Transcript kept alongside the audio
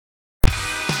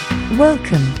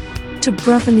Welcome to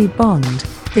Brotherly Bond,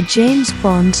 the James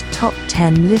Bond Top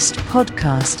 10 List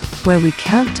podcast, where we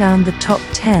count down the top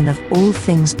 10 of all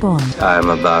things Bond. I am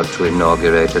about to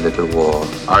inaugurate a little war.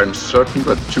 I'm certain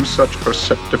that two such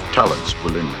perceptive talents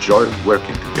will enjoy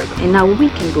working together. And now we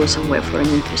can go somewhere for an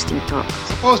interesting talk.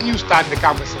 Suppose you start the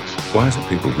conversation. Why is it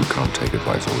people who can't take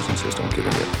advice always insist on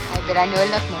giving it? I bet I know a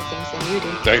lot more things than you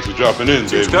do. Thanks for dropping in,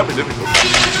 Dave. It's terribly difficult.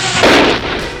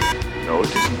 No,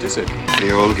 it isn't, is it?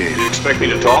 The old game. You expect me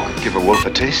to talk? Give a wolf a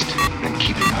taste, then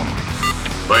keep him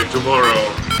hungry. By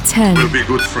tomorrow, 10, we'll be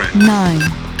good friends. 9,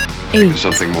 8,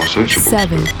 Something more sensible.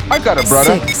 7, I got a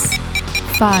brother. 6,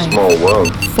 5, Small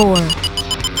world. 4,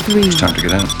 3, It's time to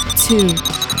get out. 2,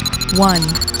 1.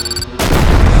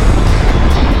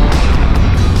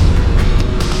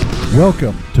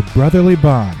 Welcome to Brotherly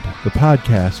Bond, the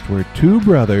podcast where two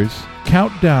brothers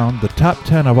count down the top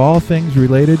 10 of all things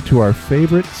related to our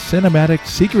favorite cinematic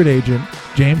secret agent,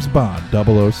 James Bond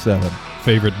 007.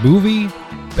 Favorite movie,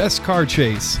 best car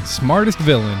chase, smartest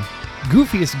villain,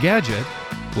 goofiest gadget.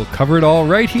 We'll cover it all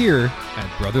right here at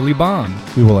Brotherly Bond.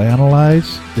 We will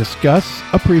analyze, discuss,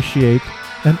 appreciate,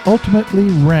 and ultimately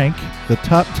rank the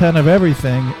top 10 of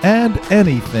everything and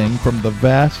anything from the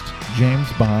vast James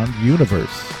Bond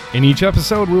universe. In each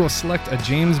episode, we will select a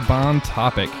James Bond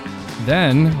topic.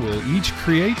 Then, we'll each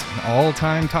create an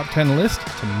all-time top 10 list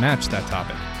to match that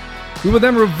topic. We will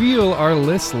then reveal our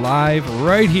list live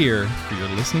right here for your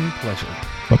listening pleasure.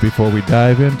 But before we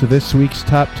dive into this week's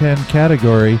top 10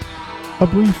 category, a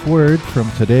brief word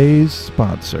from today's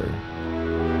sponsor.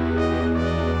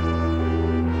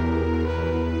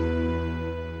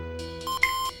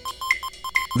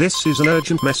 This is an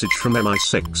urgent message from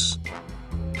MI6.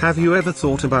 Have you ever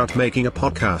thought about making a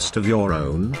podcast of your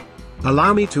own?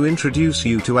 Allow me to introduce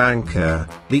you to Anchor,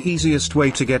 the easiest way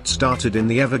to get started in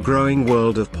the ever-growing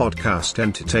world of podcast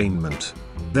entertainment.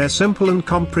 Their simple and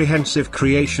comprehensive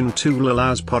creation tool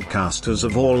allows podcasters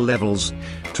of all levels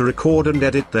to record and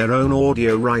edit their own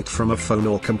audio right from a phone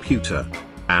or computer.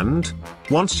 And,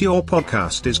 once your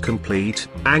podcast is complete,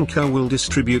 Anchor will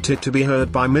distribute it to be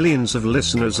heard by millions of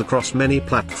listeners across many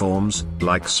platforms,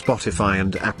 like Spotify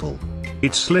and Apple.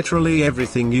 It's literally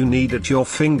everything you need at your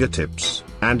fingertips,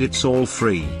 and it's all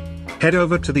free. Head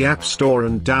over to the App Store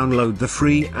and download the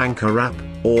free Anchor app,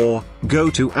 or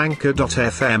go to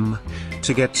anchor.fm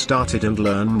to get started and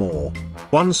learn more.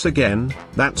 Once again,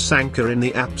 that's Anchor in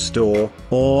the App Store,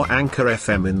 or Anchor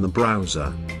FM in the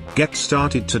browser. Get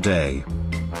started today.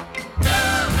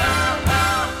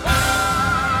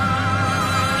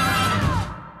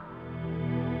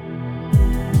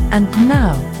 And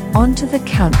now, on to the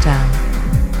countdown.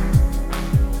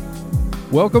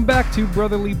 Welcome back to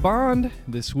Brotherly Bond.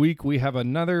 This week we have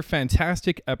another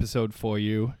fantastic episode for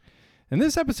you. And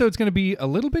this episode is going to be a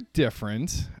little bit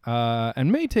different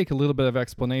and may take a little bit of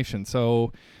explanation.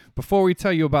 So before we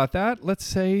tell you about that, let's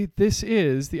say this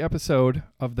is the episode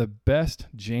of the best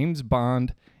James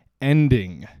Bond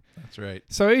ending. That's right.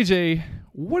 So AJ,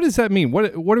 what does that mean?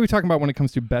 What are we talking about when it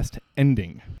comes to best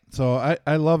ending? So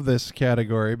I love this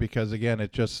category because, again,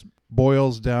 it just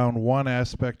boils down one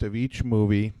aspect of each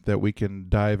movie that we can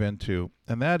dive into,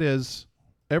 and that is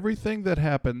everything that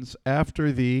happens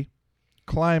after the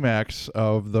climax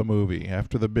of the movie,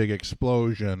 after the big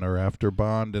explosion, or after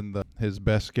Bond and his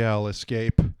best gal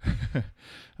escape.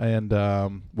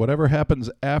 And whatever happens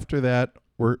after that,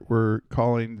 we're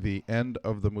calling the end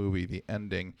of the movie, the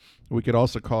ending. We could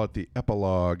also call it the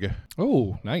epilogue.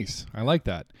 Oh, nice. I like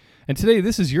that. And today,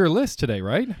 this is your list today,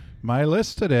 right? My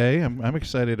list today. I'm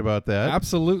excited about that.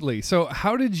 Absolutely. So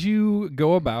how did you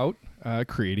go about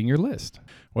creating your list?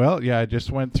 Well, yeah, I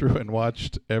just went through and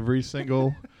watched every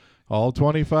single, all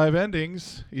 25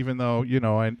 endings, even though,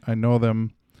 I know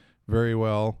them very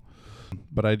well.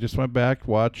 But I just went back,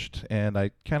 watched, and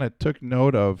I kind of took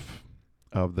note of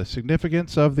the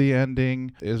significance of the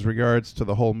ending as regards to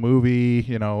the whole movie.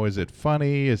 Is it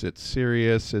funny? Is it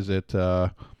serious? Is it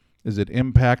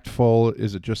impactful?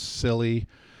 Is it just silly?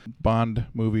 Bond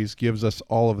movies gives us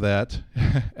all of that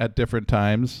at different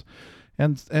times.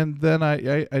 And then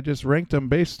I just ranked them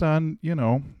based on,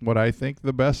 what I think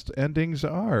the best endings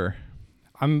are.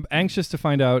 I'm anxious to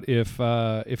find out if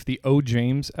the O.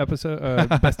 James episode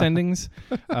best endings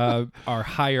are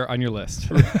higher on your list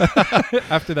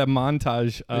after that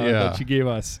montage that you gave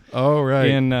us. Oh, right.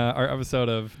 In our episode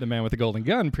of The Man with the Golden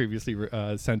Gun previously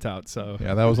sent out. So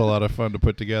yeah, that was a lot of fun to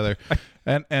put together,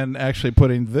 and actually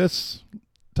putting this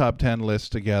top 10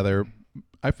 list together,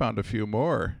 I found a few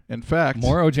more. In fact,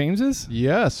 more O. Jameses?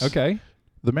 Yes. Okay.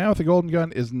 The Man with the Golden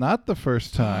Gun is not the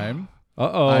first time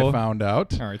Uh-oh. I found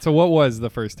out. All right, so what was the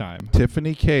first time?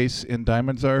 Tiffany Case in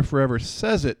Diamonds Are Forever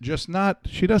says it, just not,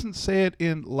 she doesn't say it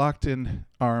in locked in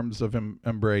arms of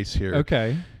embrace here.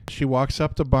 Okay. She walks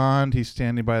up to Bond. He's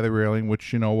standing by the railing,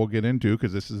 which, we'll get into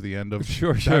because this is the end of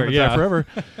Sure, Diamonds yeah. Are Forever.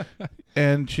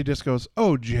 And she just goes,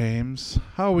 "Oh, James,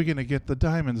 how are we going to get the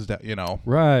diamonds down?"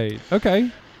 Right.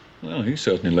 Okay. Well, he's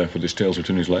certainly left with his tails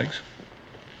between his legs.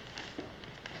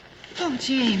 Oh,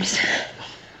 James.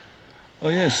 Oh,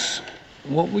 yes.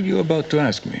 What were you about to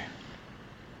ask me?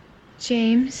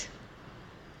 James,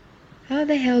 how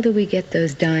the hell do we get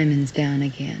those diamonds down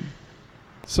again?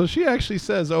 So she actually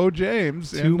says, "Oh,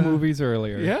 James." Two movies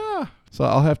earlier. Yeah. So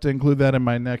I'll have to include that in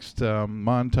my next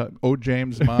montage. Oh,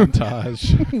 James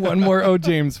montage. One more O.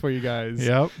 James for you guys.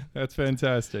 Yep. That's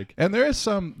fantastic. And there's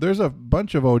a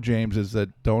bunch of O. Jameses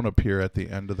that don't appear at the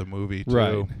end of the movie, too.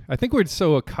 Right. I think we're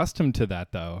so accustomed to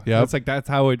that, though. Yep. It's like that's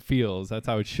how it feels. That's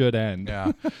how it should end.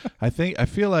 Yeah. I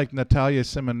feel like Natalia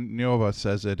Simonova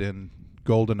says it in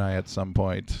GoldenEye at some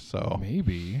point. So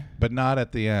maybe. But not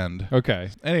at the end. Okay.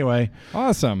 Anyway.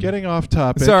 Awesome. Getting off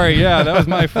topic. Sorry, yeah, that was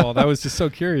my fault. I was just so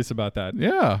curious about that.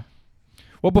 Yeah.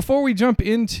 Well, before we jump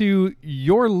into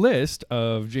your list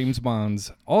of James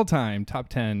Bond's all-time top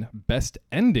 10 best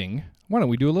ending, why don't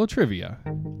we do a little trivia?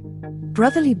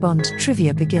 Brotherly Bond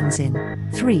trivia begins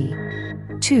in 3,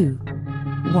 2,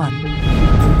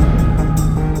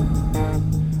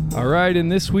 1. All right, in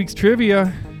this week's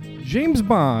trivia, James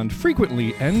Bond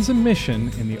frequently ends a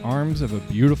mission in the arms of a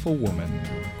beautiful woman.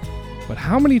 But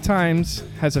how many times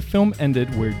has a film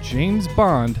ended where James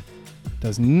Bond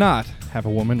does not have a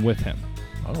woman with him?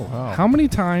 Oh, wow. How many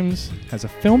times has a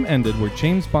film ended where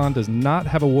James Bond does not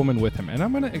have a woman with him? And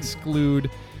I'm going to exclude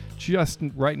just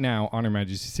right now On Her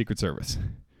Majesty's Secret Service.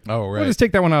 Oh, right. We'll just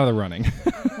take that one out of the running.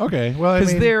 Okay. Well,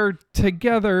 because they're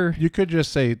together. You could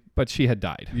just say, but she had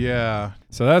died. Yeah.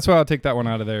 So that's why I'll take that one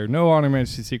out of there. No On Her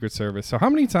Majesty's Secret Service. So how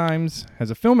many times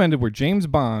has a film ended where James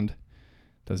Bond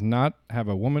does not have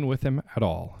a woman with him at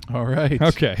all? All right.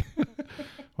 Okay.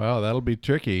 Wow, that'll be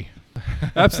tricky.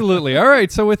 Absolutely. All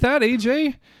right. So with that,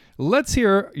 AJ, let's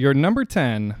hear your number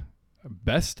 10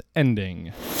 best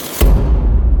ending.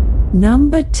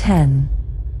 Number 10.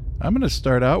 I'm going to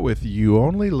start out with You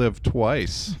Only Live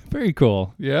Twice. Very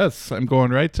cool. Yes, I'm going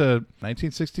right to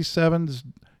 1967's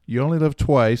You Only Live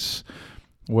Twice,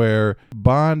 where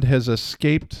Bond has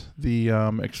escaped the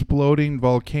exploding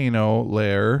volcano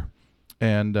lair,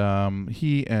 and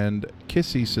he and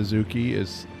Kissy Suzuki,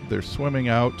 they're swimming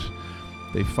out.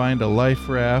 They find a life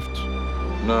raft.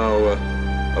 Now,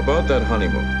 about that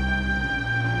honeymoon.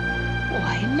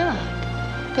 Why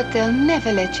not? But they'll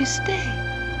never let you stay.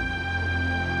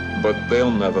 But they'll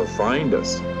never find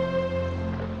us.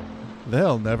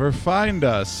 They'll never find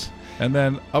us. And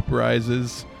then up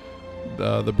rises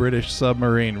the British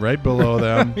submarine right below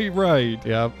them. Right.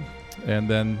 Yep. And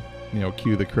then,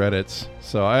 cue the credits.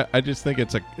 So I just think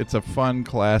it's a fun,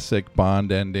 classic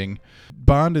Bond ending.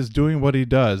 Bond is doing what he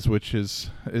does, which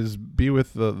is be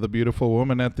with the beautiful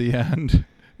woman at the end,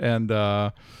 and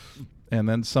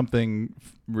then something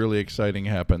really exciting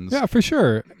happens. Yeah, for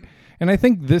sure. And I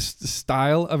think this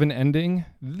style of an ending,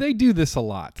 they do this a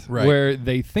lot, right, where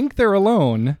they think they're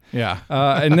alone, yeah,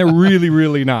 and they're really,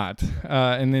 really not.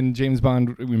 And then James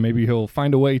Bond, maybe he'll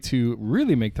find a way to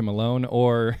really make them alone,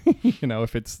 or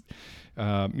if it's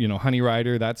Honey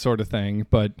Rider, that sort of thing.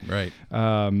 But right,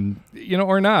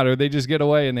 or not, or they just get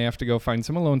away and they have to go find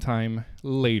some alone time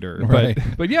later. Right.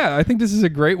 But yeah, I think this is a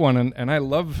great one, and I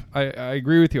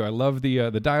agree with you. I love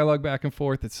the dialogue back and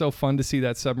forth. It's so fun to see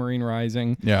that submarine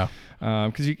rising. Yeah.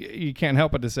 Because you can't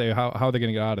help but to say how they're going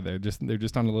to get out of there. They're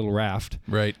just on a little raft.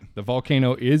 Right. The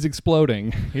volcano is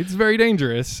exploding. It's very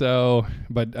dangerous. So,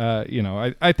 but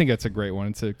I think that's a great one.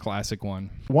 It's a classic one.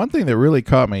 One thing that really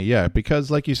caught me, yeah, because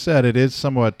like you said, it is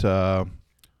somewhat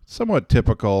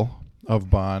typical of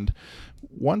Bond.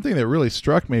 One thing that really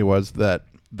struck me was that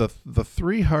the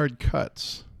three hard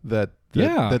cuts that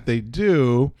they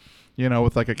do,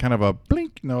 with like a kind of a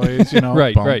blink noise,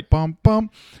 right, bum, right, bum, bum,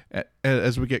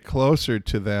 as we get closer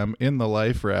to them in the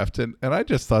life raft, and I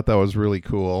just thought that was really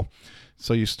cool.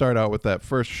 So you start out with that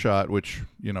first shot, which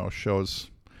shows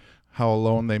how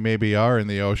alone they maybe are in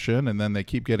the ocean, and then they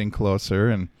keep getting closer,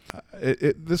 and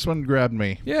this one grabbed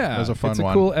me. Yeah, it was a fun one. It's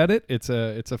a cool edit. It's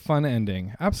a fun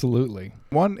ending. Absolutely.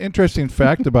 One interesting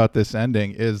fact about this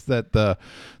ending is that the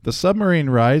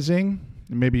submarine rising,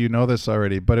 maybe you know this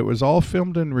already, but it was all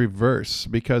filmed in reverse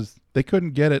because they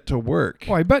couldn't get it to work.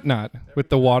 Oh, I bet not. With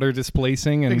the water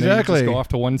displacing and exactly. they just go off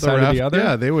to one side or the other.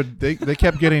 Yeah, they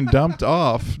kept getting dumped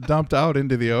out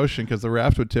into the ocean because the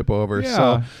raft would tip over.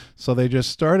 Yeah. So they just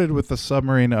started with the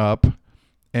submarine up,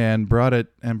 and brought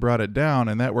it down,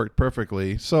 and that worked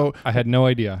perfectly. So I had no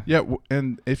idea. yeah,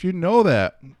 and if you know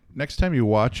that, next time you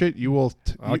watch it, you will.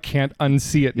 I can't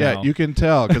unsee it now. Yeah, you can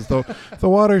tell because the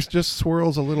water just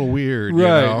swirls a little weird.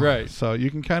 Right, you know? right. So you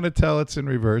can kind of tell it's in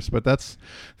reverse, but that's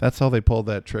how they pulled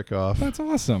that trick off. That's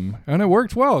awesome. And it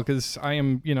worked well because I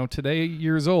am, today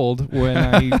years old when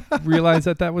I realized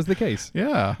that was the case.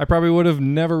 Yeah. I probably would have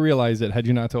never realized it had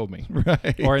you not told me.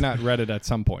 Right. Or I not read it at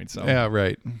some point. So Yeah,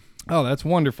 right. Oh, that's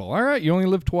wonderful. All right. You only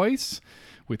live twice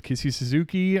with Kissy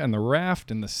Suzuki and The Raft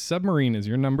and The Submarine is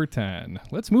your number 10.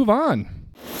 Let's move on.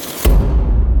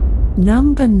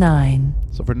 Number 9.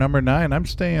 So for number 9, I'm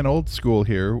staying old school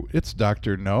here. It's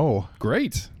Dr. No.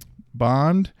 Great.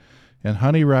 Bond and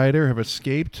Honey Rider have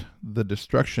escaped the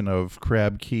destruction of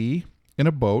Crab Key in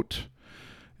a boat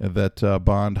that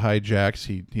Bond hijacks.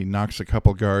 He knocks a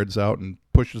couple guards out and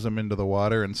pushes them into the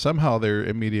water, and somehow they're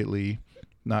immediately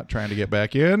not trying to get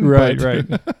back in. Right, right.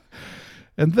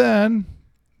 And then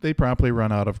they promptly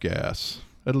run out of gas,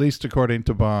 at least according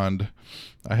to Bond.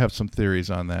 I have some theories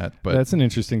on that. But that's an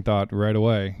interesting thought right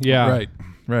away. Yeah.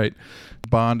 Right.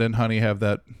 Bond and Honey have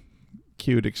that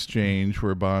cute exchange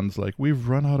where Bond's like, we've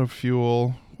run out of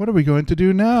fuel. What are we going to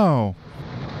do now?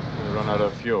 We run out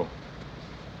of fuel.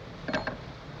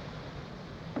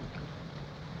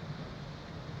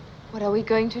 What are we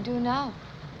going to do now?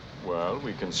 Well,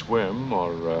 we can swim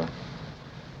or...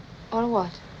 Or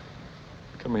what?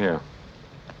 Come here.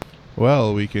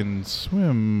 Well, we can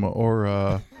swim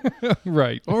or...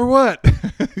 right. Or what?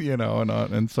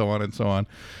 And so on and so on.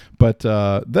 But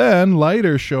then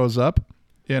Leiter shows up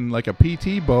in like a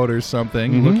PT boat or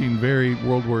something, looking very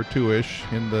World War II-ish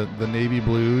in the navy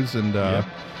blues, and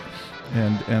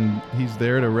and he's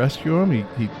there to rescue him.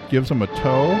 He gives him a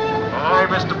tow. Ahoy,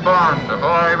 Mr. Bond!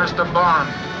 Ahoy, Mr. Bond!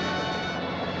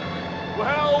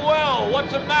 Well,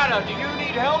 what's the matter? Do you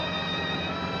need help?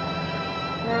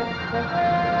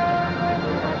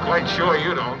 I'm quite sure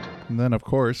you don't. And then, of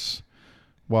course,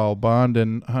 while Bond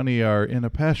and Honey are in a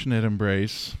passionate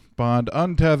embrace, Bond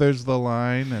untethers the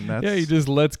line, and that's... Yeah, he just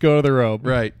lets go of the rope.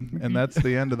 Right, and that's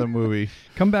the end of the movie.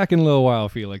 Come back in a little while,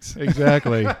 Felix.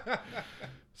 Exactly.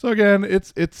 So again,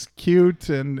 it's cute,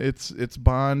 and it's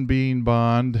Bond being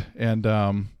Bond, and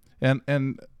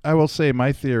I will say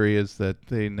my theory is that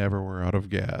they never were out of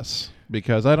gas,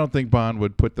 because I don't think Bond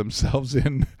would put themselves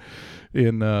in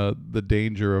the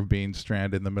danger of being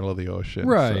stranded in the middle of the ocean.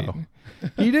 Right. So.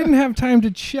 He didn't have time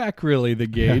to check really the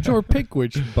gauge or pick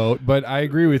which boat, but I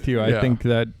agree with you. I think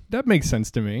that makes sense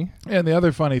to me. And the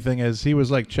other funny thing is he was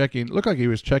looked like he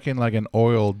was checking like an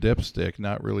oil dipstick,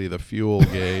 not really the fuel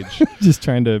gauge. Just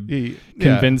trying to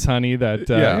convince Honey that,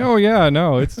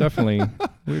 it's definitely,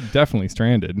 we're definitely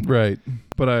stranded. Right.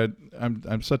 But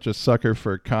I'm such a sucker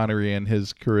for Connery and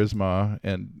his charisma,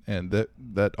 and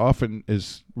that often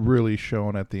is really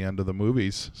shown at the end of the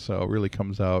movies, so it really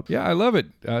comes out. Yeah, I love it.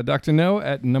 Dr. No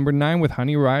at number 9 with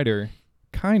Honey Rider,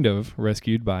 kind of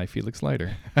rescued by Felix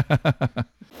Leiter.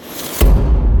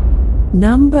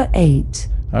 Number 8.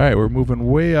 All right, we're moving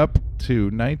way up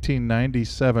to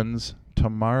 1997's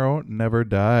Tomorrow Never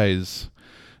Dies.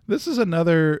 This is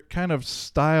another kind of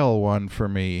style one for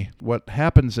me. What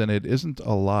happens in it isn't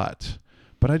a lot,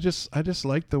 but I just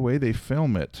like the way they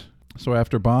film it. So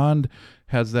after Bond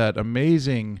has that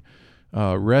amazing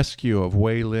rescue of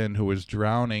Wei Lin, who was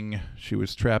drowning, she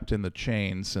was trapped in the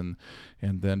chains, and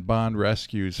then Bond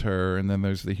rescues her, and then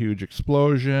there's the huge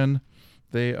explosion.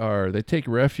 They take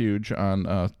refuge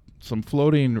on some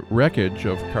floating wreckage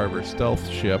of Carver's stealth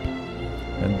ship.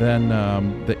 And then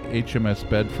the HMS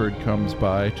Bedford comes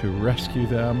by to rescue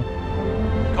them.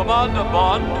 Commander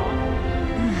Bond,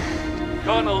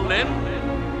 Colonel Lin,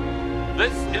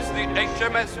 this is the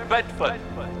HMS Bedford.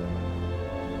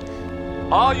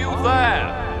 Are you there?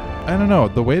 I don't know.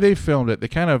 The way they filmed it,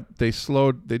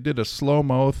 they did a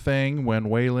slow-mo thing when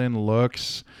Wei Lin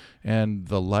looks, and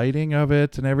the lighting of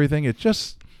it and everything. It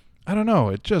just, I don't know.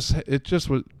 It just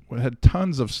had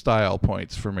tons of style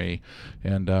points for me,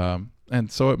 and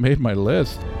so it made my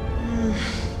list.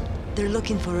 They're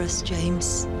looking for us,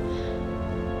 James.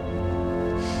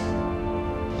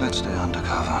 Let's stay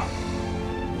undercover.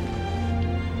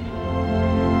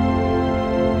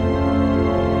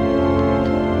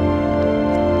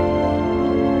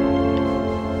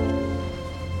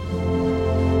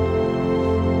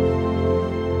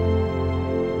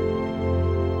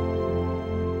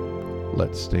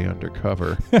 Let's stay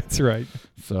undercover. That's right.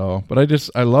 So, but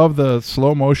I love the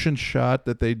slow motion shot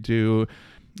that they do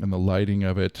and the lighting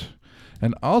of it.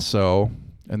 And also,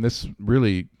 and this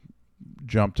really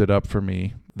jumped it up for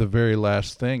me, the very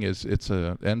last thing is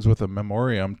ends with a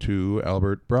memoriam to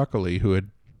Albert Broccoli, who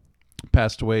had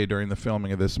passed away during the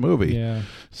filming of this movie. Yeah.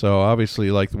 So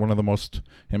obviously, like one of the most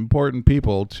important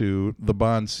people to the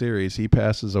Bond series, he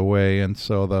passes away, and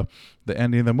so the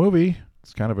ending of the movie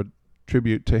is kind of a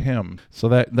tribute to him. So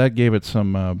that gave it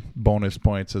some bonus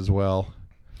points as well.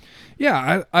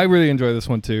 Yeah, I really enjoy this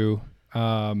one too.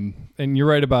 And you're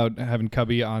right about having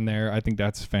Cubby on there. I think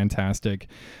that's fantastic.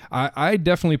 I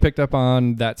definitely picked up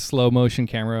on that slow motion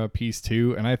camera piece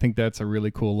too, and I think that's a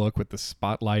really cool look with the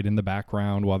spotlight in the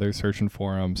background while they're searching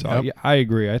for him. So Yep. I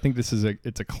agree. I think this is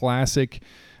it's a classic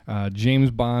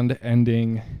James Bond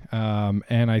ending,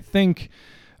 and I think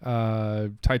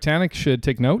Titanic should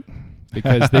take note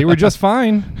because they were just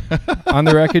fine on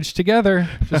the wreckage together.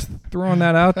 Just throwing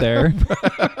that out there.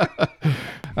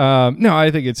 No,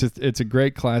 I think it's a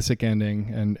great classic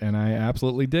ending, and I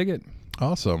absolutely dig it.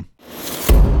 Awesome.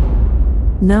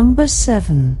 Number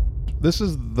 7. This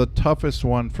is the toughest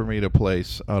one for me to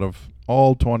place out of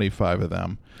all 25 of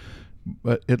them,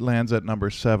 but it lands at number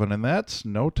 7, and that's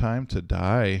No Time to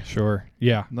Die. Sure.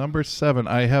 Yeah. Number 7.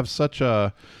 I have such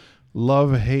a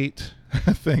love-hate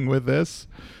thing with this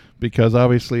because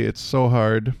obviously it's so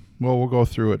hard. Well, we'll go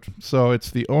through it. So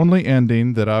it's the only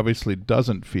ending that obviously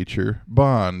doesn't feature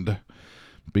Bond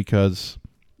because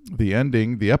the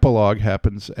ending, the epilogue,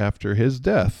 happens after his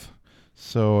death.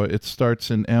 So it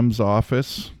starts in M's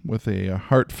office with a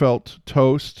heartfelt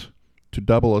toast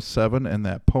to 007 and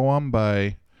that poem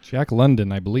by Jack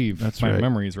London, I believe. That's if my right.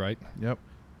 memory is right. Yep.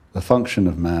 The function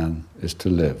of man is to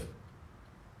live,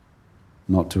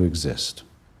 not to exist.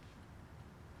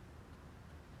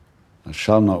 I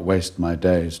shall not waste my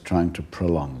days trying to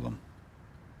prolong them.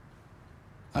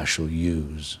 I shall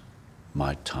use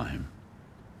my time.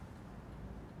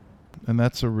 And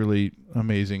that's a really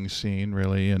amazing scene,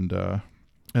 really. And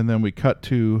then we cut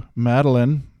to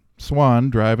Madeline Swan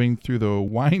driving through the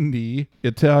windy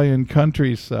Italian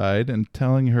countryside and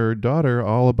telling her daughter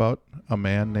all about a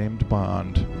man named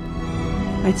Bond.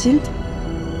 Mathilde?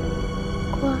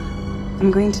 Quoi?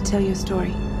 I'm going to tell you a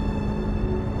story.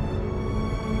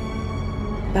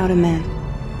 About a man.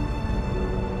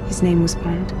 His name was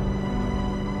Bond.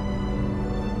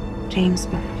 James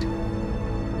Bond.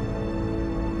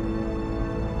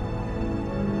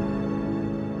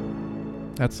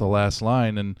 That's the last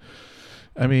line. And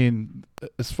I mean,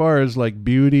 as far as like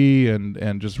beauty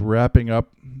and just wrapping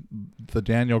up the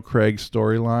Daniel Craig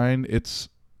storyline, it's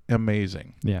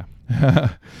amazing. Yeah.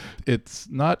 It's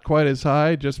not quite as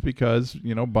high just because,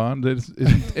 Bond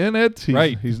isn't in it.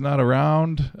 Right. He's not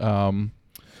around.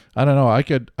 I don't know. I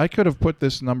could have put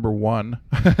this number 1,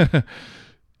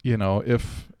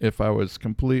 if I was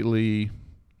completely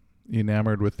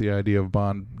enamored with the idea of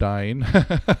Bond dying.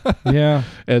 Yeah.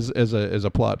 As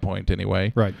a plot point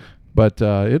anyway. Right. But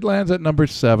it lands at number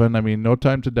 7. I mean, No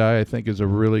Time to Die, I think, is a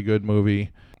really good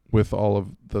movie with all of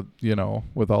the,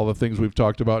 with all the things we've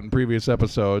talked about in previous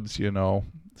episodes,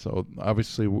 So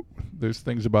obviously there's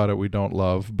things about it we don't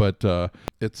love, but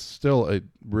it's still a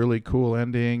really cool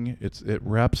ending. It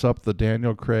wraps up the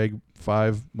Daniel Craig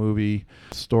 5 movie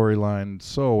storyline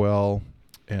so well,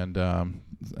 and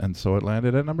so it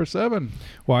landed at number 7.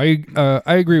 Well, I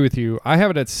agree with you. I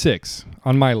have it at 6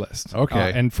 on my list.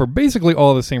 Okay. And for basically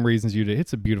all the same reasons you did.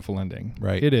 It's a beautiful ending.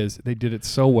 Right. It is. They did it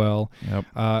so well. Yep.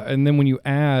 And then when you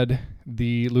add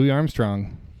the Louis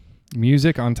Armstrong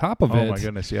music on top of it. Oh my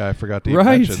goodness, yeah, I forgot to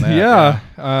right, mention that. Yeah.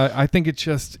 I think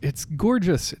it's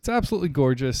gorgeous. It's absolutely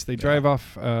gorgeous. They drive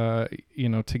off,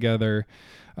 together.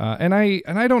 And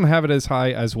I don't have it as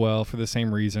high as well for the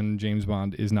same reason. James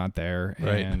Bond is not there.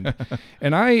 Right.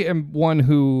 And I am one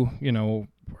who,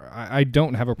 I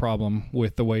don't have a problem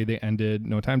with the way they ended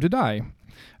No Time to Die.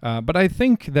 But I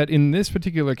think that in this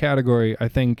particular category, I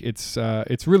think it's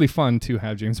really fun to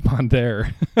have James Bond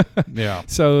there. Yeah.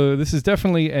 So this is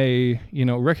definitely a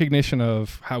recognition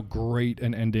of how great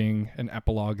an ending, an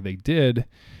epilogue they did,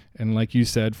 and like you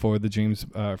said, for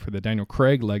the for the Daniel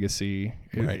Craig legacy,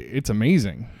 it's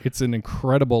amazing. It's an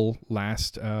incredible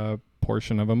last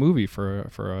portion of a movie for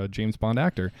a James Bond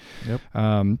actor. Yep.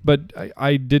 But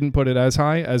I didn't put it as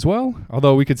high as well.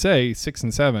 Although we could say 6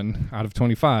 and 7 out of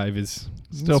 25 is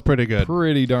still pretty good.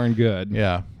 Pretty darn good.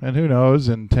 Yeah. And who knows,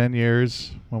 in 10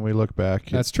 years when we look back,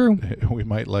 that's true. We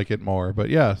might like it more. But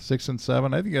yeah, 6 and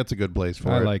 7, I think that's a good place for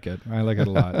it. I like it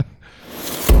a lot.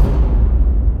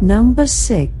 Number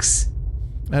 6.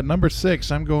 At number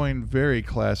 6, I'm going very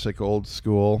classic, old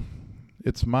school.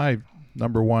 It's my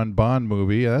number 1 Bond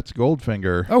movie. That's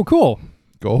Goldfinger. Oh, cool.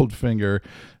 Goldfinger.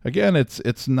 Again,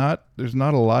 there's not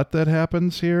a lot that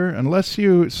happens here unless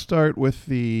you start with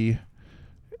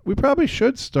we probably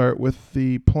should start with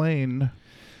the plane.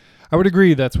 I would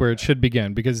agree that's where it should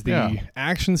begin, because the Yeah.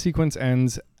 action sequence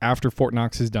ends after Fort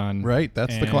Knox is done. Right,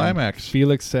 that's the and climax.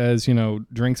 Felix says,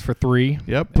 drinks for 3.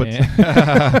 Yep,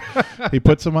 And- he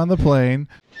puts him on the plane.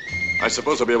 I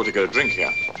suppose I'll be able to get a drink here.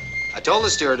 I told the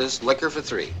stewardess liquor for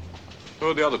 3. Who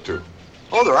are the other 2?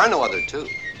 Oh, there are no other 2.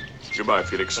 Goodbye,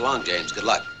 Felix. So long, James. Good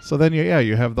luck. So then,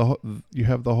 you have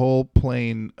the whole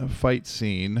plane fight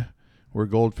scene where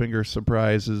Goldfinger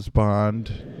surprises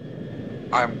Bond.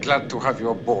 I'm glad to have you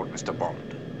aboard, Mr.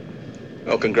 Bond.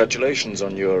 Well, congratulations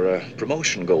on your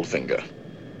promotion, Goldfinger.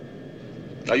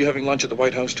 Are you having lunch at the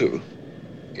White House, too?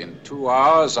 In 2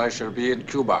 hours, I shall be in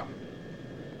Cuba.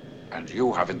 And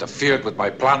you have interfered with my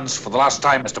plans for the last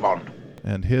time, Mr. Bond.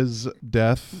 And his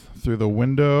death through the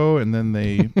window, and then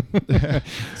they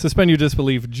suspend your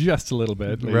disbelief just a little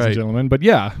bit, ladies Right. and gentlemen. But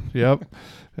yeah. Yep.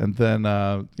 And then,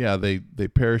 they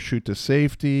parachute to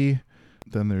safety.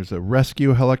 Then there's a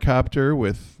rescue helicopter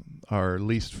with our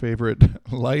least favorite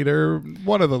lighter,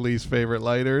 one of the least favorite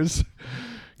lighters.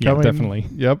 Yeah, definitely.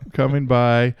 Yep, coming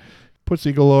by.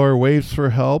 Pussy Galore waves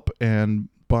for help, and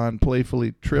Bond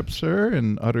playfully trips her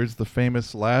and utters the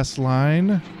famous last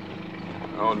line.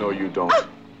 Oh, no, you don't.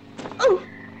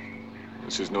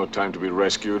 This is no time to be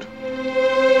rescued.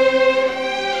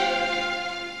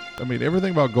 I mean,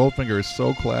 everything about Goldfinger is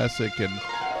so classic, and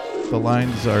the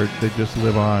lines they just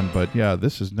live on. But yeah,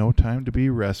 this is no time to be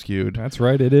rescued. That's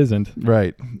right, it isn't.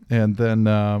 Right. And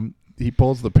then he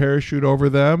pulls the parachute over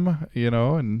them,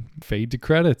 and fade to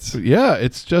credits. Yeah,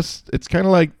 it's kind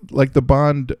of like the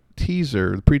Bond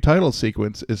teaser. The pre-title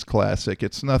sequence is classic.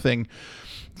 It's nothing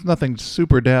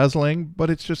super dazzling, but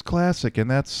it's just classic,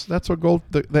 and that's what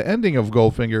the ending of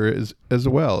Goldfinger is as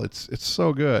well. It's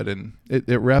so good, and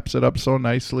it wraps it up so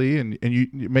nicely, and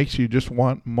it makes you just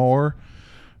want more.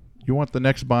 You want the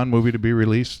next Bond movie to be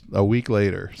released a week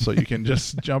later, so you can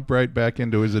just jump right back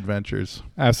into his adventures.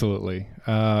 Absolutely.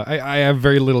 I have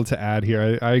very little to add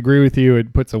here. I agree with you.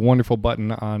 It puts a wonderful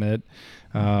button on it.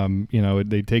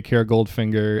 They take care of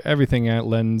Goldfinger. Everything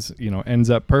ends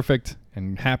up perfect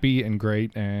and happy and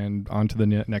great, and on to the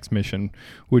next mission,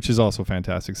 which is also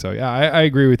fantastic. So yeah, I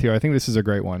agree with you. I think this is a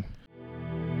great one.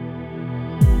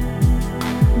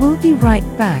 We'll be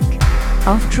right back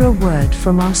after a word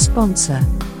from our sponsor.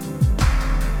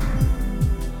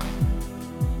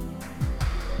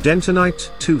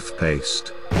 Dentonite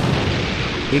toothpaste.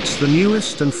 It's the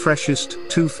newest and freshest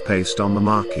toothpaste on the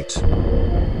market.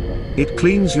 It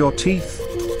cleans your teeth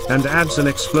and adds an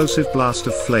explosive blast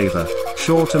of flavor,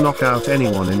 sure to knock out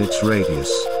anyone in its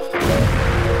radius.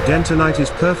 Dentonite is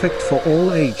perfect for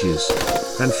all ages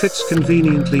and fits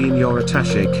conveniently in your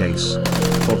attaché case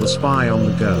for the spy on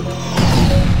the go.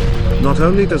 Not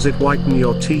only does it whiten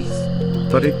your teeth,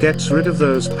 but it gets rid of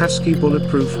those pesky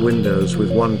bulletproof windows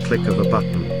with one click of a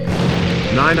button.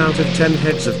 9 out of 10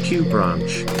 heads of Q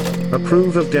Branch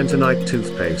approve of Dentonite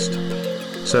toothpaste.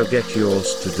 So get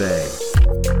yours today.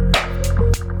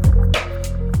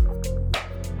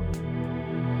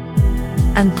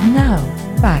 And now,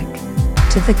 back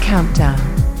to the countdown.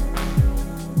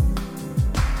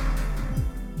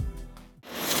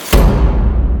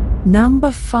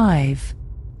 Number 5.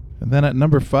 And then at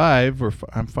number 5,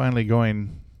 I'm finally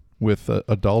going with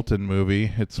a Dalton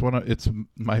movie. It's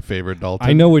my favorite Dalton.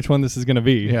 I know which one this is going to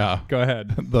be. Yeah. Go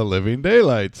ahead. The Living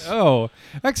Daylights. Oh,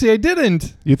 actually I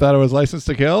didn't. You thought it was License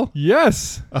to Kill?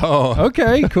 Yes. Oh.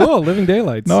 Okay, cool. Living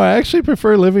Daylights. No, I actually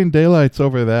prefer Living Daylights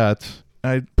over that.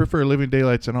 I prefer Living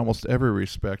Daylights in almost every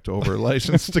respect over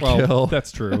License to Kill.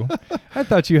 That's true. I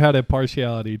thought you had a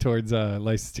partiality towards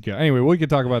License to Kill. Anyway, we can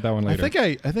talk about that one later. I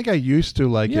think I used to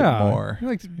like it more. You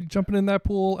like jumping in that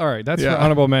pool. All right, that's for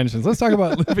honorable mentions. Let's talk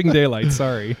about Living Daylights.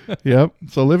 Sorry. Yep.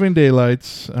 So Living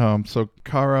Daylights. So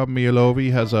Cara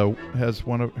Mialovi has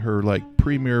one of her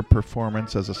premier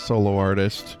performance as a solo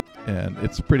artist, and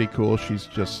it's pretty cool. She's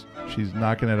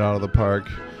knocking it out of the park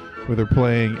with her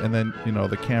playing, and then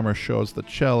the camera shows the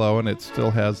cello, and it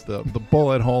still has the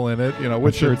bullet hole in it.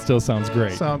 Which sure it still sounds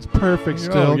great. Sounds perfect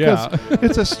still. Oh, yeah.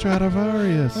 It's a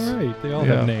Stradivarius. All right, they all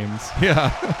have names.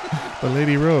 Yeah, the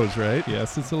Lady Rose, right?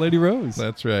 Yes, it's the Lady Rose.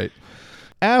 That's right.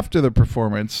 After the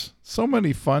performance, so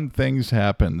many fun things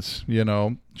happens.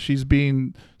 She's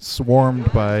being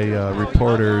swarmed by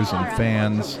reporters and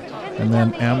fans, and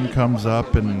then M comes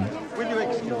up and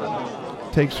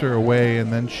takes her away, and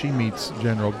then she meets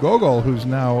General Gogol, who's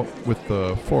now with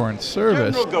the Foreign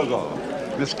Service. General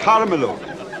Gogol, Miss Cara Mialovi.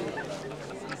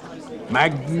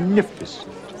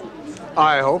 Magnificent.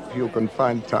 I hope you can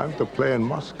find time to play in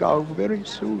Moscow very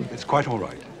soon. It's quite all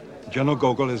right. General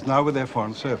Gogol is now with their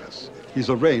Foreign Service. He's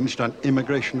arranged an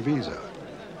immigration visa.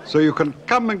 So you can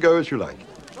come and go as you like.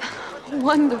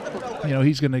 Wonderful. You know,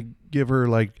 he's going to give her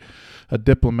like a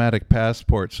diplomatic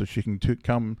passport so she can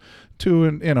come to,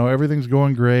 and you know, everything's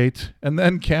going great. And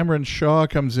then Cameron Shaw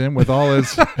comes in with all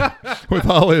his armed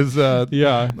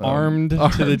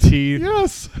to the teeth.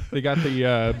 Yes, they got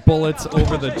the bullets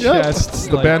over the chests,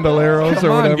 the bandoleros come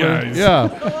or on, whatever. guys.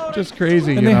 Yeah, just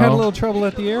crazy. And they had a little trouble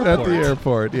at the airport. At the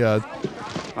airport, yeah.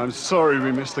 I'm sorry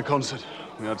we missed the concert.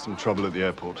 We had some trouble at the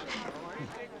airport.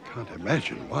 Can't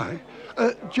imagine why.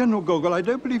 General Gogol, I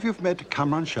don't believe you've met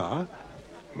Cameron Shah.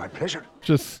 My pleasure.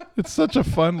 Just, it's such a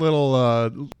fun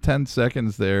little 10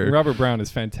 seconds there. Robert Brown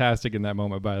is fantastic in that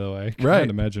moment, by the way. Right. Can't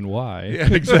imagine why.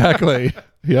 Yeah, exactly.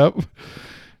 Yep.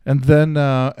 And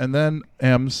then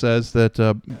M says that...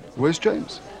 Where's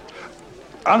James?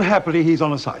 Unhappily, he's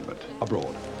on assignment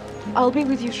abroad. I'll be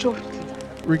with you shortly.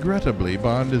 Regrettably,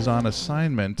 Bond is on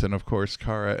assignment, and of course,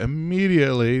 Kara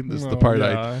immediately, this is the part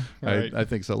I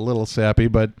think is a little sappy,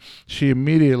 but she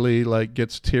immediately like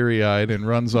gets teary-eyed and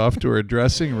runs off to her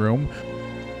dressing room.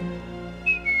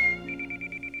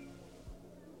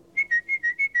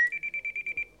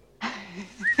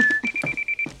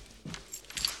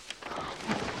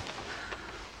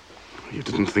 You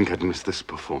didn't think I'd miss this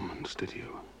performance, did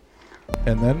you?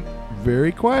 And then,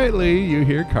 very quietly, you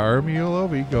hear Cara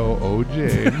Miolovi go, "Oh,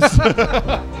 James."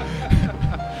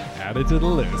 Add it to the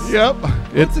list. Yep.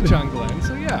 It's a John Glenn,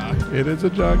 so yeah. It is a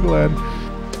John Glenn.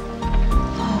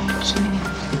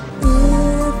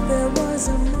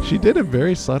 She did it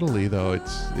very subtly, though.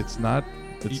 It's not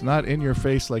in your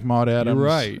face like Maud Adams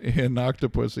right. in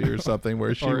Octopussy or something,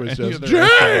 where she was just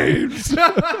James.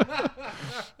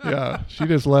 Yeah, she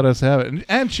just let us have it,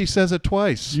 and she says it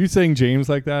twice. You saying James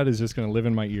like that is just going to live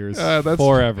in my ears that's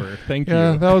forever. Thank you.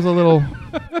 Yeah, that was a little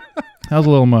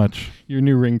much. Your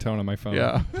new ringtone on my phone.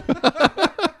 Yeah.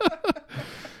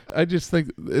 I just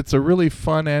think it's a really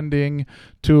fun ending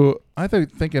to, I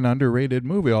think, an underrated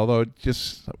movie, although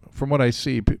just from what I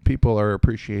see, people are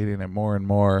appreciating it more and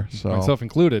more. So myself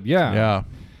included, yeah. Yeah.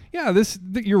 Yeah,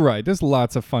 you're right. There's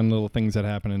lots of fun little things that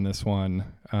happen in this one.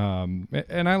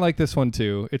 And I like this one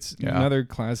too. It's another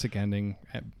classic ending.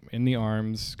 In the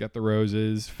arms, got the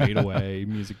roses, fade away,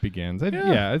 music begins.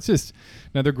 Yeah, it's just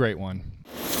another great one.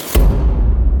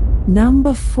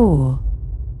 Number 4. All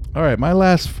right, my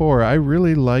last 4. I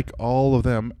really like all of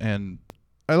them, and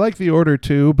I like the order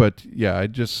too, but yeah,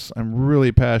 I'm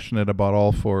really passionate about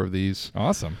all 4 of these.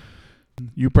 Awesome.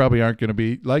 You probably aren't going to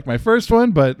be like my first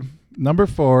one, but number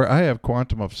 4, I have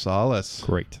Quantum of Solace.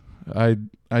 Great. I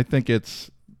think it's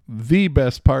the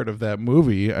best part of that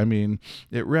movie. I mean,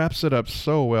 it wraps it up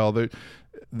so well.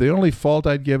 The only fault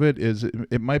I'd give it is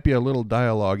it might be a little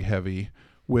dialogue heavy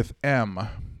with M,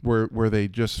 where they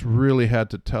just really had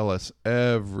to tell us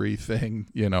everything,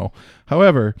 you know.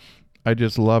 However, I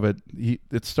just love it.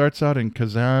 It starts out in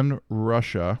Kazan,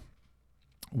 Russia,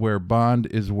 where Bond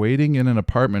is waiting in an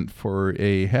apartment for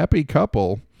a happy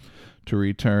couple to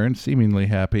return, seemingly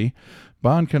happy.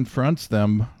 Bond confronts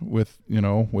them with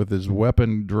his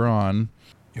weapon drawn.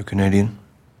 You're Canadian?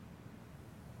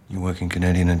 You work in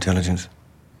Canadian intelligence?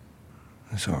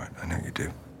 That's all right, I know you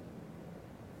do.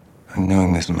 And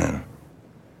knowing this man,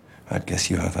 I'd guess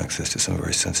you have access to some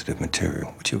very sensitive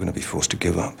material, which you're going to be forced to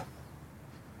give up.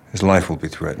 His life will be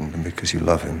threatened, and because you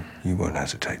love him, you won't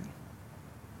hesitate.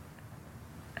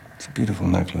 It's a beautiful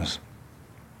necklace.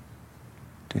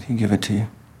 Did he give it to you?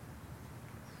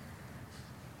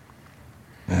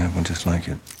 I have one just like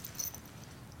it.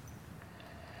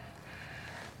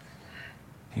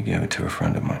 He gave it to a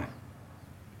friend of mine.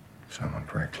 Someone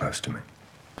very close to me.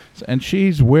 And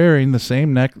she's wearing the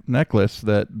same necklace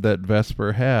that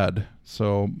Vesper had.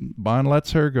 So Bond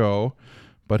lets her go,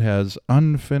 but has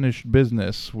unfinished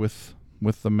business with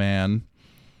the man.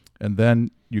 And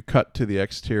then you cut to the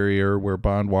exterior where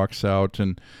Bond walks out,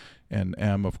 and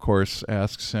M, of course,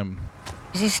 asks him,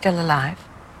 "Is he still alive?"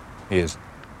 He is.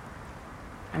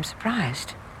 I'm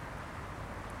surprised.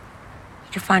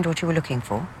 Did you find what you were looking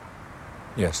for?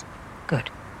 Yes. Good.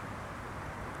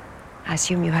 I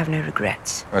assume you have no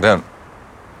regrets. I don't.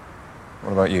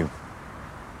 What about you?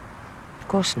 Of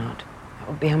course not. That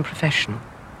would be unprofessional.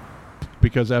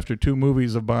 because after 2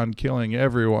 movies of Bond killing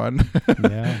everyone,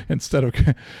 instead of,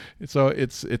 so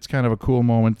it's kind of a cool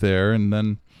moment there. And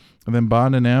then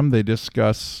Bond and M, they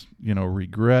discuss,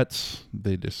 regrets.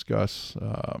 They discuss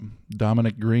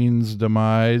Dominic Green's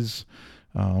demise,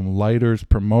 Leiter's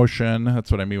promotion.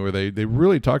 That's what I mean, where they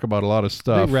really talk about a lot of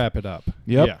stuff. They wrap it up.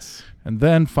 Yep. Yes. And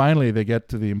then finally they get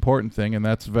to the important thing, and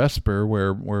that's Vesper,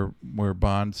 where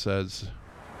Bond says,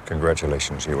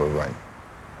 "Congratulations, you were right."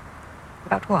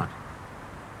 About what?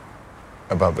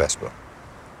 About Vesper.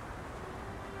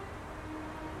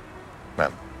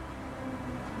 Ma'am.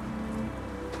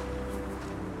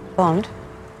 Bond,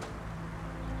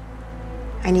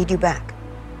 I need you back.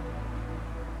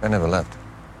 I never left.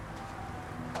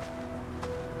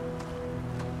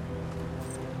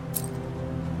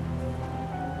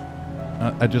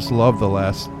 I just love the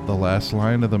last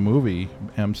line of the movie.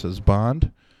 M says,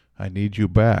 "Bond, I need you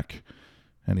back."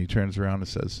 And he turns around and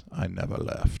says, "I never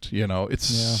left." You know, it's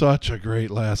such a great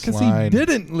last line. Because he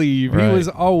didn't leave. Right. He was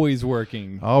always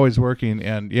working. Always working.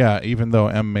 And yeah, even though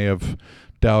M may have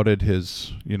doubted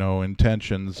his,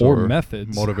 intentions Or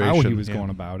methods, motivation, how he was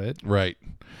going about it. Right.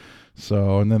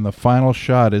 So, and then the final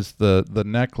shot is the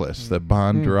necklace that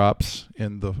Bond drops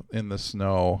in the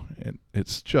snow.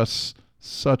 It's just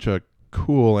such a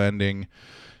cool ending.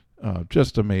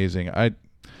 Just amazing.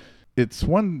 It's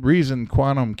one reason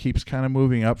Quantum keeps kind of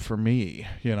moving up for me.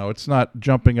 It's not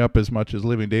jumping up as much as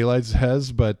Living Daylights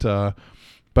has, but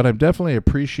I'm definitely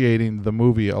appreciating the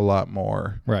movie a lot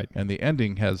more. Right. And the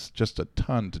ending has just a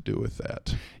ton to do with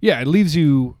that. Yeah, it leaves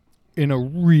you in a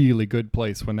really good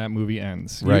place when that movie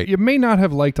ends. Right. You may not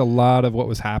have liked a lot of what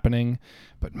was happening,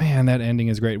 but man, that ending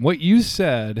is great. What you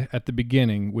said at the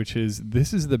beginning, which is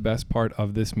this is the best part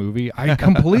of this movie, I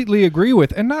completely agree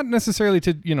with, and not necessarily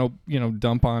to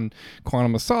dump on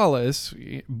Quantum of Solace,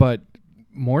 but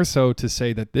more so to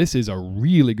say that this is a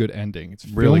really good ending. It's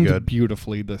really filmed good,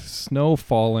 beautifully. The snow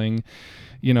falling,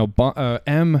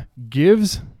 M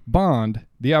gives Bond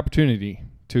the opportunity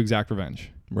to exact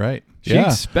revenge. Right. She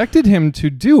expected him to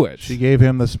do it. She gave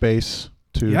him the space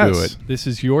to do it. This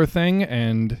is your thing,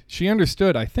 and she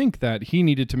understood, I think, that he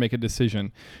needed to make a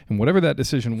decision, and whatever that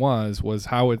decision was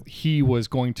how he was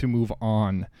going to move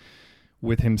on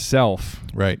with himself.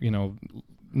 Right.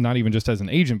 Not even just as an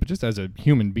agent, but just as a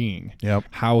human being. Yep.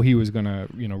 How he was going to,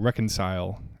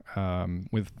 reconcile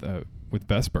with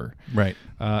Vesper. Right.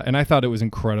 And I thought it was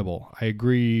incredible. I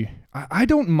agree. I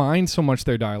don't mind so much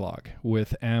their dialogue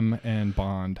with M and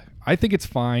Bond. I think it's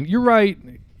fine. You're right.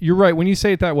 When you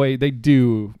say it that way, they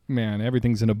do. Man,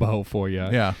 everything's in a bow for you.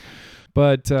 Yeah.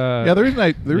 But the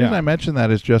reason I mention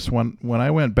that is just when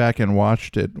I went back and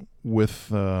watched it with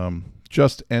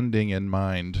just ending in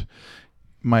mind,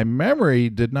 my memory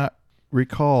did not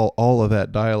recall all of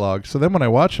that dialogue. So then when I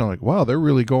watch it, I'm like, wow, they're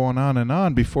really going on and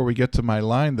on before we get to my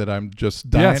line that I'm just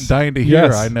dying to hear.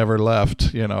 Yes. I never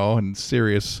left, and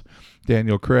serious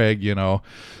Daniel Craig,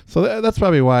 So that's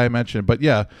probably why I mentioned it. But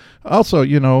yeah, also,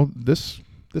 this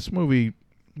movie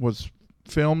was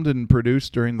filmed and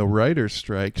produced during the writers'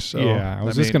 strike. So yeah, I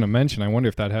was just going to mention, I wonder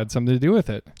if that had something to do with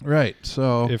it. Right.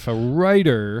 So if a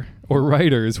writer or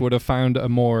writers would have found a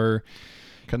more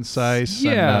concise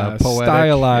and poetic,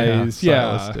 stylized,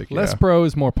 stylistic, less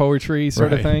prose, more poetry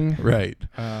sort of thing. Right.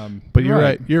 But you're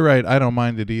right. You're right. I don't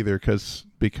mind it either because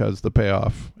the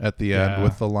payoff at the end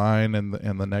with the line and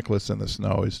the necklace in the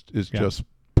snow is just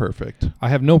perfect. I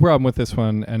have no problem with this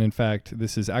one, and in fact,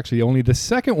 this is actually only the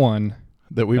second one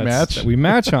that we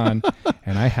match on,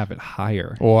 and I have it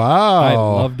higher. Wow. I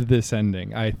loved this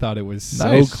ending. I thought it was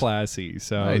so classy.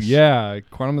 So yeah,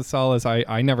 Quantum of Solace,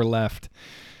 I never left,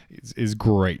 is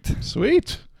great.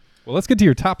 Sweet. Well, let's get to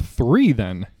your top 3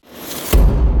 then.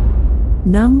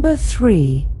 Number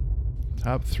 3.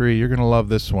 Top 3. You're going to love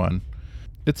this one.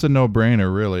 It's a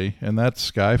no-brainer, really, and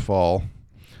that's Skyfall.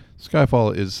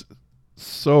 Skyfall is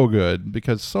so good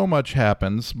because so much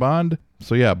happens. Bond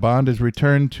is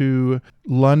returned to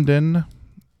London,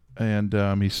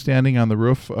 and he's standing on the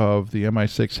roof of the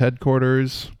MI6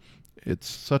 headquarters. It's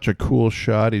such a cool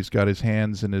shot. He's got his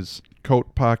hands in his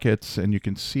coat pockets, and you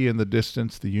can see in the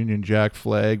distance the Union Jack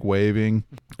flag waving.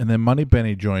 And then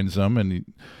Moneypenny joins them, and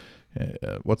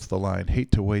what's the line?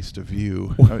 Hate to waste a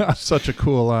view. Such a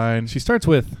cool line. She starts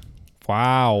with,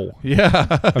 wow.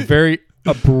 Yeah. A very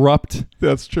abrupt.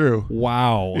 That's true.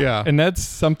 Wow. Yeah. And that's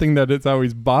something that it's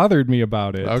always bothered me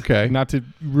about it. Okay. Not to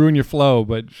ruin your flow,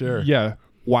 but sure. Yeah.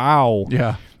 Wow.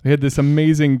 Yeah. We had this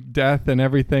amazing death and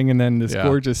everything, and then this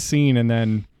gorgeous scene, and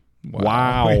then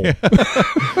wow.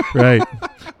 Right.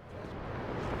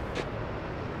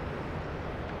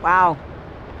 Wow.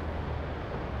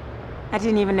 I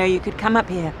didn't even know you could come up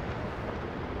here.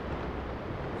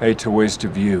 Hate to waste a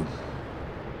view.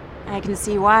 I can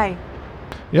see why.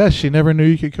 Yeah, she never knew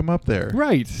you could come up there.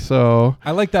 Right. So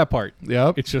I like that part.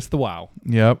 Yep. It's just the wow.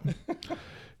 Yep.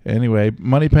 Anyway,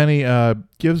 Moneypenny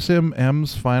gives him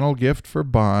M's final gift for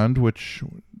Bond, which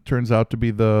turns out to be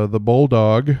the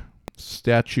bulldog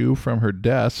statue from her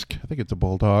desk. I think it's a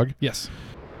bulldog. Yes.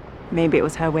 Maybe it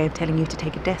was her way of telling you to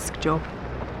take a desk job.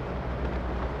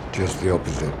 Just the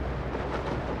opposite.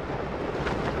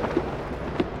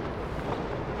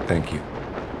 Thank you.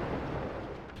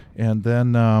 And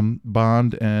then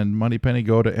Bond and Moneypenny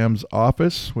go to M's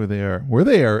office where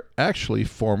they are actually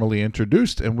formally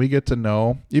introduced, and we get to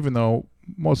know, even though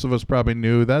most of us probably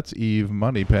knew, that's Eve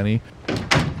Moneypenny.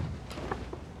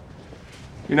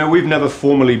 You know, we've never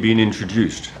formally been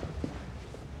introduced.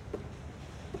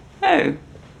 Oh.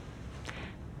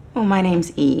 Well, my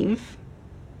name's Eve.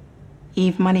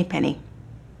 Eve Moneypenny.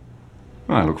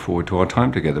 I look forward to our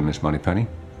time together, Miss Moneypenny.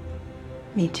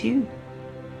 Me too.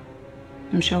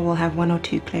 I'm sure we'll have one or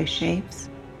two close shaves.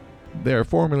 They're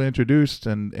formally introduced,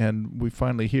 and we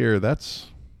finally hear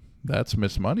that's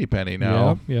Miss Moneypenny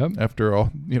now. Yep. After a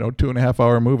 2.5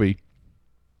 hour movie,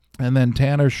 and then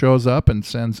Tanner shows up and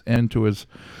sends N to his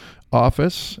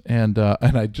office, and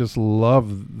I just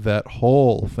love that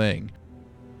whole thing.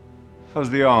 How's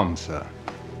the arm, sir?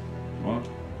 What?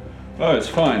 Oh, it's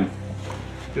fine.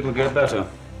 It'll get better.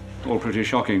 All pretty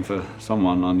shocking for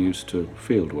someone unused to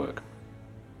field work.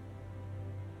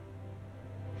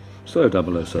 So,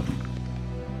 007.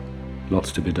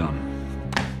 Lots to be done.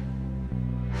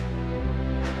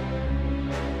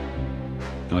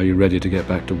 Are you ready to get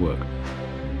back to work?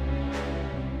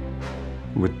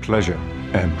 With pleasure,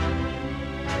 M.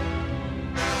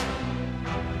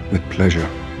 With pleasure.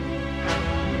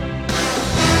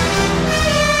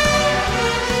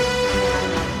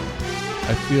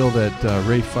 I feel that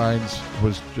Ray Fiennes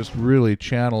was just really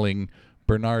channeling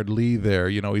Bernard Lee there.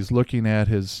 You know, he's looking at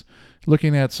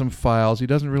some files. He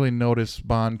doesn't really notice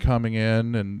Bond coming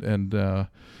in, and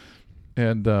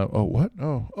oh, what?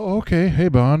 Oh, okay. Hey,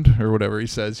 Bond, or whatever he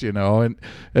says, and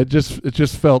it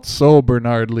just felt so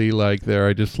Bernard Lee like there.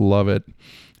 I just love it.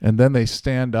 And then they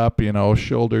stand up,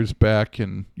 shoulders back,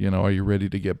 and are you ready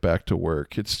to get back to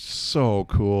work? It's so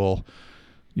cool,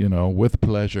 with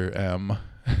pleasure, M.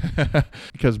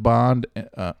 Because Bond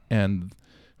and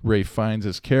Ray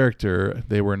Fiennes' character,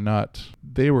 they were not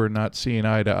seeing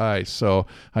eye to eye. So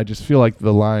I just feel like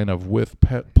the line of "with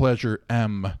pleasure,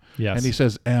 M." Yes. And he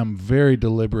says "M" very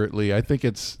deliberately. I think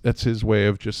that's his way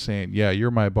of just saying, "Yeah,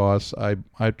 you're my boss.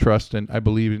 I trust and I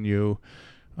believe in you.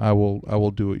 I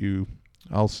will do what you.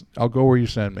 I'll go where you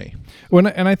send me." Well,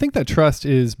 and I think that trust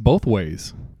is both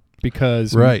ways,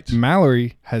 because right.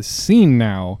 Mallory has seen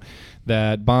now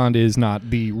that Bond is not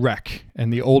the wreck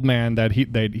and the old man that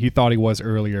he thought he was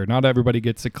earlier. Not everybody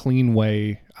gets a clean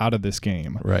way out of this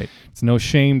game. Right. It's no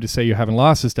shame to say you haven't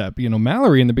lost a step.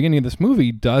 Mallory in the beginning of this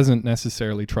movie doesn't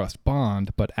necessarily trust Bond,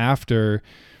 but after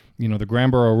the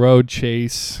Granborough Road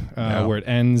chase, where it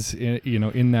ends,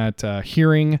 in that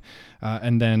hearing,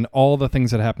 and then all the things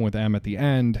that happen with M at the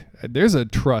end, there's a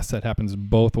trust that happens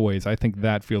both ways. I think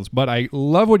that feels. But I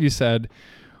love what you said,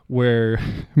 where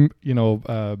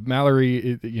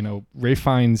Mallory, Ray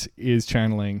Fiennes is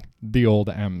channeling the old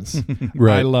M's.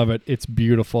 Right. I love it. It's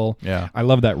beautiful. Yeah. I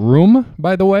love that room,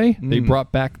 by the way. They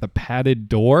brought back the padded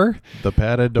door. The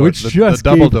padded door. Which the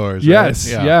double doors.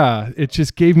 Yes. Right? Yeah. It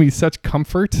just gave me such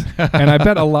comfort. And I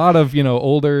bet a lot of,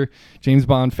 older James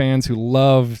Bond fans who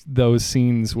love those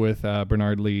scenes with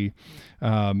Bernard Lee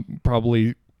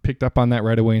probably picked up on that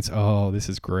right away and said, "Oh, this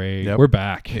is great. Yep. We're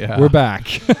back. Yeah. We're back."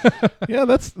 Yeah,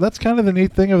 that's kind of the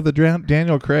neat thing of the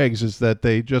Daniel Craig's, is that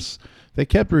they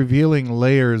kept revealing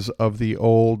layers of the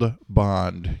old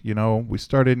Bond. We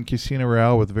started in Casino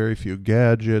Royale with very few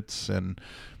gadgets, and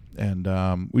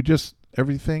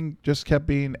everything just kept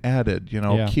being added.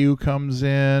 Yeah. Q comes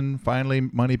in, finally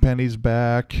Moneypenny's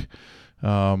back.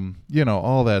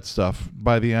 All that stuff.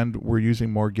 By the end, we're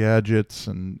using more gadgets,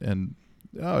 and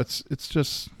it's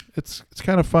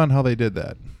kind of fun how they did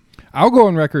that. I'll go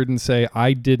on record and say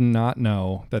I did not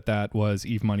know that was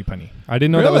Eve Moneypenny. I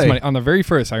didn't know that was on the very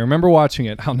first. I remember watching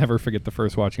it. I'll never forget the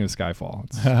first watching of Skyfall.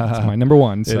 It's my number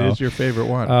one. So. It is your favorite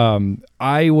one.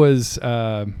 I was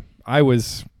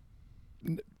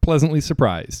pleasantly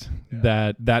surprised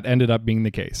that ended up being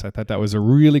the case. I thought that was a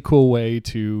really cool way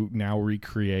to now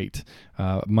recreate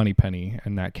Moneypenny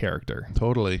and that character.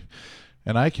 Totally.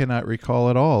 And I cannot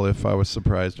recall at all if I was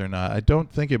surprised or not. I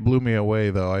don't think it blew me away,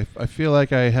 though. I feel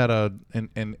like I had an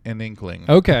inkling.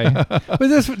 Okay. But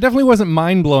this definitely wasn't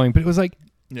mind-blowing, but it was like,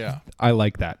 yeah, I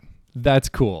like that. That's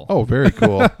cool. Oh, very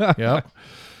cool. Yep.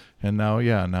 And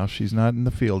now she's not in the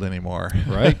field anymore.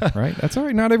 Right. That's all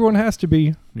right. Not everyone has to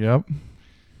be. Yep.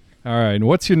 All right. And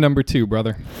what's your number 2,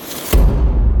 brother?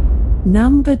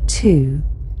 Number 2.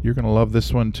 You're going to love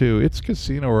this one, too. It's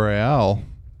Casino Royale.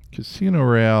 Casino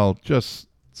Royale, just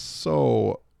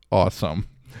so awesome.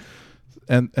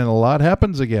 And a lot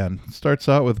happens again. It starts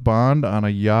out with Bond on a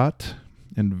yacht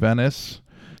in Venice.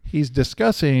 He's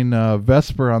discussing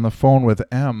Vesper on the phone with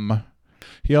M.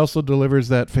 He also delivers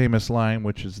that famous line,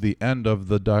 which is the end of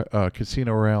the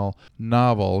Casino Royale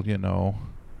novel,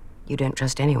 You don't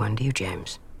trust anyone, do you,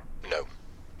 James? No.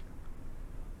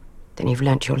 Then you've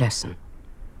learnt your lesson.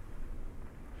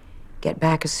 Get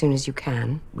back as soon as you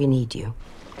can. We need you.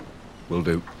 Will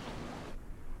do.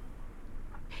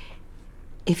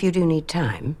 If you do need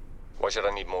time, Why should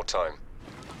I need more time?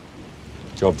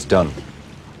 Job's done.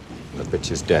 The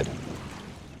bitch is dead.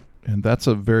 And that's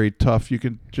a very tough. You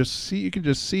can just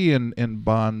see in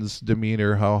Bond's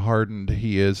demeanor how hardened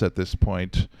he is at this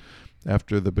point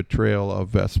after the betrayal of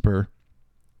Vesper.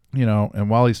 You know,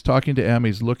 and while he's talking to Em,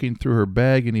 he's looking through her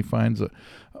bag and he finds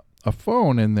a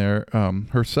phone in there,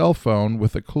 her cell phone,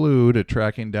 with a clue to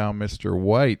tracking down Mr.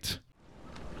 White.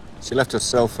 She left her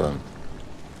cell phone.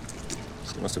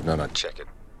 She must have known I'd check it.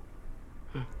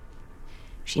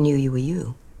 she knew you were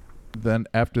you. Then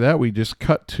after that, we just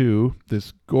cut to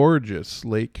this gorgeous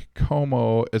Lake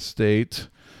Como estate,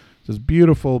 this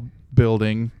beautiful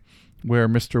building where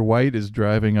Mr. White is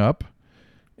driving up.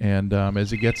 And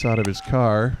as he gets out of his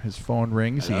car, his phone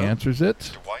rings. Hello? He answers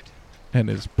it and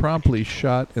is promptly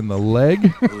shot in the leg.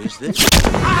 Who is this?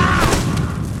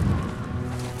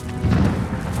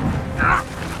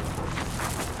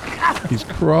 He's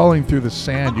crawling through the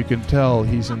sand. You can tell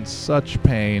he's in such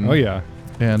pain. Oh, yeah.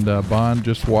 And Bond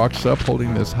just walks up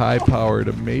holding this high-powered,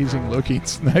 amazing-looking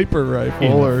sniper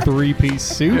rifle. In a three-piece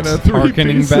suit, In a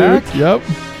harkening three-piece back. suit. Yep.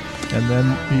 And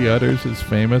then he utters his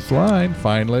famous line,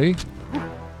 finally.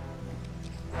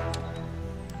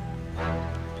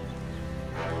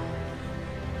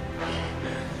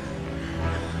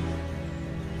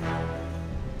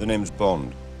 The name's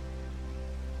Bond.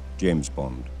 James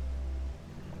Bond.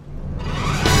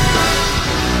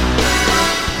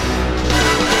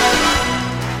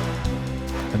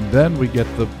 And then we get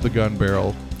the gun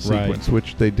barrel sequence,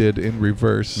 which they did in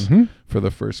reverse for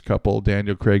the first couple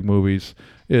Daniel Craig movies.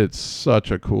 It's such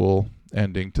a cool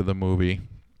ending to the movie.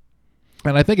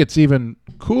 And I think it's even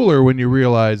cooler when you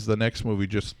realize the next movie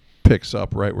just picks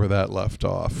up right where that left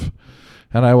off.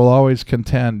 And I will always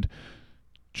contend,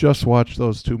 just watch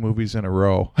those two movies in a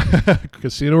row.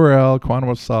 Casino Royale, Quantum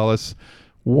of Solace,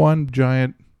 one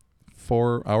giant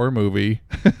 4-hour movie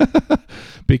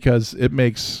because it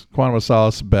makes Quantum of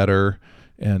Solace better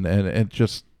and it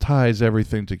just ties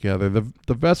everything together.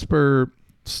 The Vesper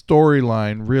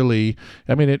storyline really,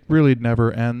 I mean, it really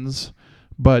never ends,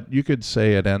 but you could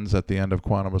say it ends at the end of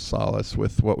Quantum of Solace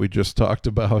with what we just talked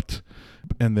about.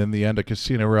 And then the end of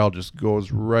Casino Royale just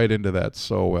goes right into that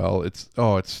so well.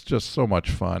 It's just so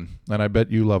much fun. And I bet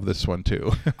you love this one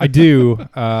too. I do.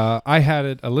 I had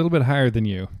it a little bit higher than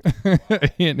you.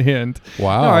 Hint, hint.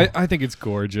 Wow. No, I think it's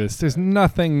gorgeous. There's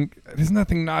nothing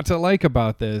not to like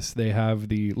about this. They have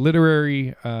the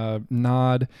literary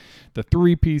nod, the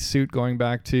three-piece suit going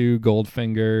back to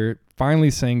Goldfinger,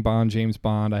 finally saying Bond, James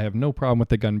Bond. I have no problem with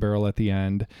the gun barrel at the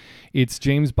end. It's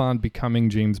James Bond becoming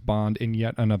James Bond in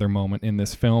yet another moment in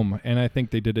this film. And I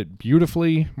think they did it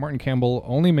beautifully. Martin Campbell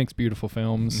only makes beautiful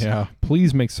films. Yeah.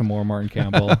 Please make some more Martin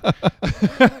Campbell.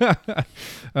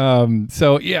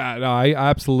 So, yeah, no, I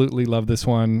absolutely love this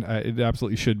one. It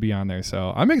absolutely should be on there.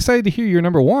 So I'm excited to hear your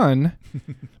number one.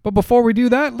 But before we do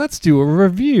that, let's do a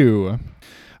review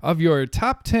of your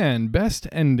top 10 best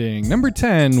ending. Number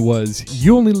 10 was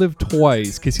You Only Live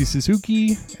Twice, Kissy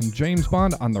Suzuki and James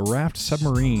Bond on the Raft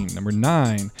Submarine. Number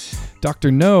 9, Dr.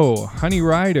 No, Honey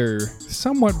Rider,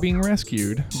 somewhat being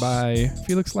rescued by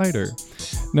Felix Leiter.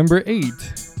 Number 8,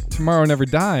 Tomorrow Never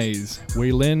Dies,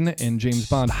 Wei Lin and James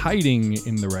Bond hiding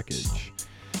in the wreckage.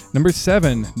 Number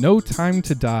 7, No Time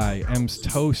to Die, M's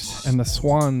toast and the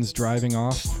swans driving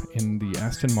off in the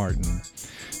Aston Martin.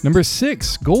 Number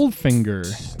 6, Goldfinger,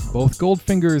 both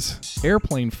Goldfinger's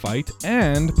airplane fight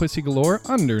and Pussy Galore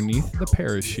underneath the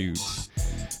parachute.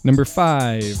 Number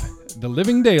 5, The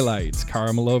Living Daylights, Cara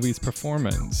Malovi's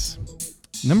performance.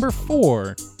 Number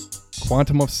 4,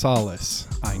 Quantum of Solace,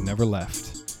 I Never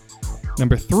Left.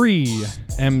 Number 3,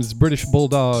 M's British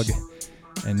Bulldog,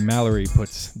 and Mallory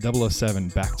puts 007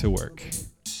 back to work.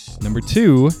 Number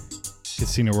 2,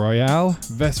 Casino Royale,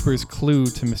 Vesper's clue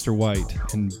to Mr. White,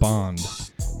 and Bond,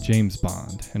 James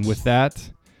Bond. And with that,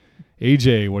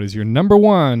 AJ, what is your number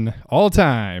one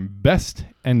all-time best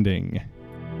ending?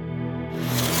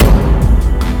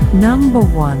 Number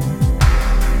 1.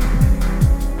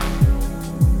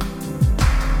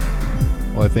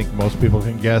 Well, I think most people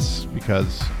can guess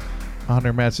because On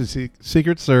Her Majesty's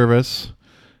Secret Service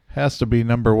has to be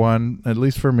number 1, at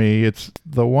least for me. It's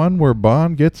the one where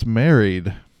Bond gets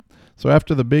married. So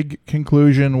after the big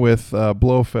conclusion with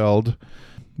Blofeld,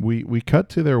 we cut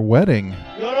to their wedding.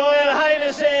 Your Royal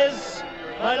Highnesses,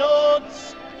 my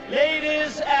lords,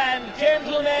 ladies and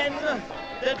gentlemen,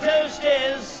 the toast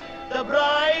is the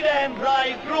bride and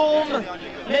bridegroom,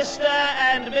 Mr.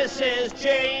 and Mrs.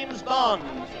 James Bond.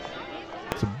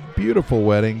 It's a beautiful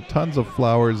wedding, tons of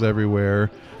flowers everywhere.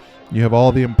 You have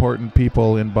all the important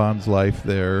people in Bond's life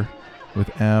there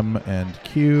with M and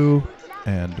Q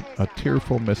and a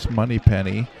tearful Miss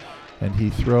Moneypenny. And he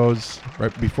throws,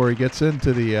 right before he gets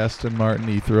into the Aston Martin,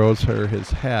 he throws her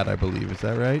his hat, I believe. Is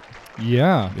that right?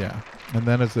 Yeah. Yeah. And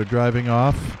then as they're driving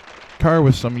off, car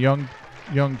with some young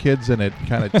kids in it,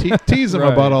 kind of tease them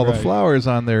about all the flowers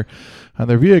on their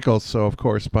vehicles. So, of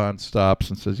course, Bond stops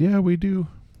and says, yeah, we do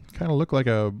kind of look like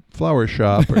a flower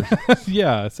shop. Or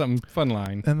yeah, some fun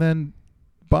line. And then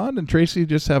Bond and Tracy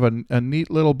just have a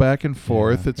neat little back and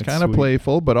forth. It's kind of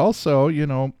playful, but also, you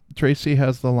know, Tracy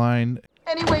has the line,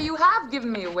 Anyway, you have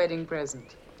given me a wedding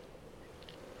present.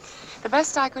 The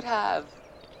best I could have.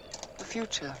 The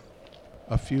future.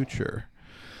 a future.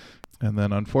 And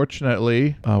then,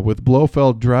 unfortunately, with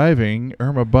Blofeld driving,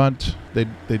 Irma Bunt,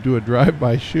 they do a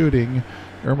drive-by shooting.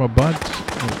 Irma Bunt,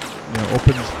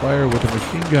 opens fire with a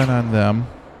machine gun on them.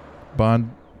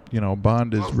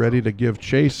 Bond is ready to give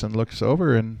chase and looks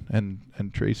over,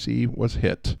 and Tracy was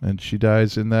hit, and she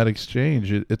dies in that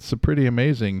exchange. It's pretty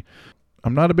amazing.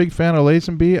 I'm not a big fan of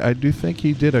Lazenby. I do think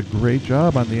he did a great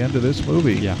job on the end of this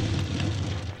movie. Yeah.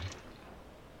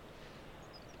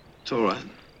 It's all right.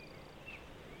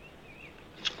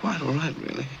 It's quite all right,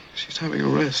 really. She's having a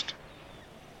rest.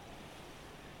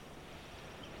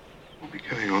 We'll be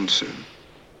going on soon.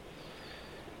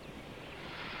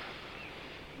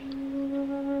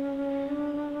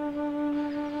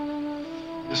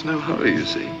 There's no hurry, you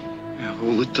see. We have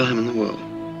all the time in the world.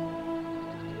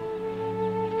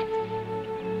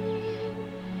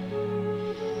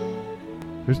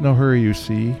 There's no hurry, you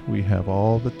see. We have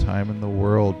all the time in the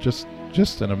world. Just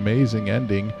an amazing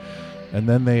ending. And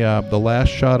then the last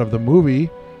shot of the movie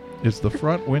is the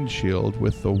front windshield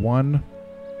with the one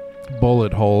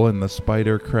bullet hole and the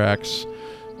spider cracks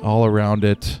all around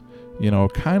it.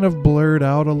 Kind of blurred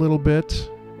out a little bit.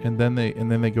 And then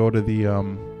they go to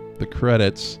the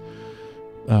credits.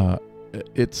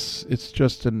 It's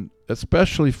just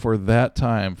especially for that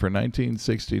time, for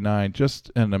 1969,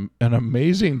 just an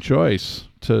amazing choice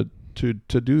to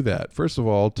do that. First of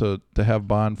all, to have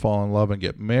Bond fall in love and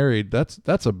get married,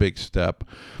 that's a big step.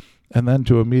 And then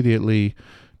to immediately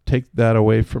take that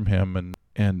away from him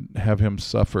and have him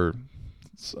suffer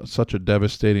such a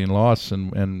devastating loss,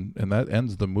 and that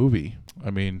ends the movie.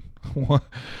 I mean,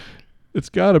 it's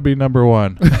got to be number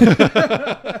one.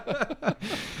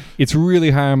 It's really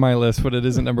high on my list, but it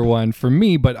isn't number one for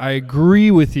me. But I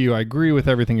agree with you. I agree with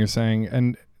everything you're saying.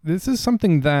 And this is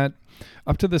something that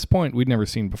up to this point we'd never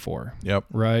seen before. Yep.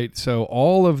 Right? So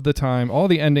all of the time, all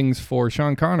the endings for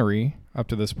Sean Connery up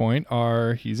to this point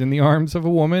are he's in the arms of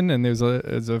a woman and there's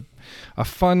a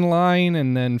fun line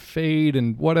and then fade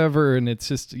and whatever. And it's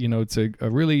just, it's a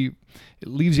really, it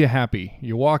leaves you happy.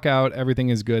 You walk out, everything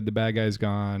is good. The bad guy's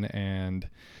gone. And,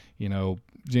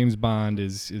 James Bond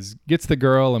gets the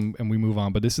girl and we move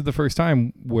on. But this is the first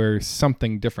time where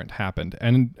something different happened.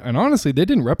 And honestly, they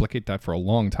didn't replicate that for a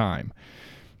long time,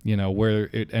 where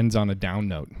it ends on a down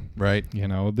note. Right.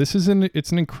 This is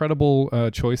it's an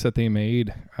incredible choice that they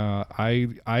made. I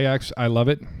love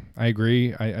it. I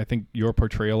agree. I think your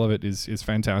portrayal of it is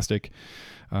fantastic.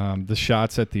 The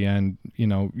shots at the end,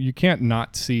 you can't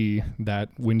not see that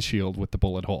windshield with the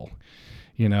bullet hole.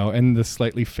 And the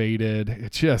slightly faded.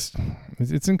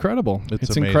 It's incredible.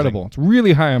 It's incredible. It's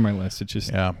really high on my list. It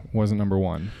just wasn't number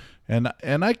one. And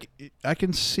I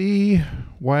can see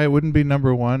why it wouldn't be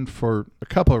number one for a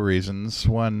couple of reasons.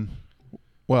 The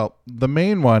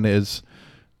main one is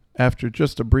after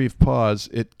just a brief pause,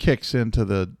 it kicks into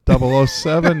the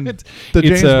 007, the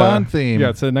James Bond theme. Yeah,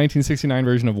 it's a 1969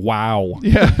 version of Wow.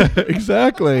 Yeah,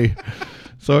 exactly.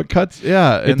 So it cuts,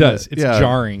 It does. It's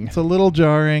jarring. It's a little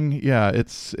jarring. Yeah,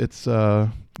 it's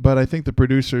but I think the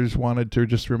producers wanted to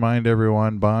just remind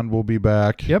everyone Bond will be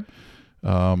back. Yep.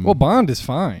 Bond is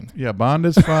fine. Yeah, Bond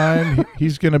is fine.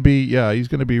 he's going to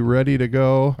be ready to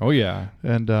go. Oh yeah.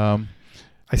 And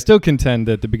I still contend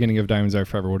that the beginning of Diamonds Are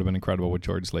Forever would have been incredible with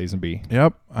George Lazenby.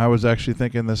 Yep. I was actually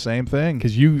thinking the same thing.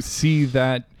 Cuz you see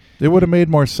that it would have made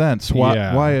more sense.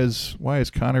 Why is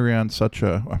Connery on such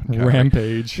a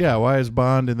rampage? Yeah, why is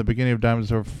Bond in the beginning of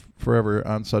Diamonds Are Forever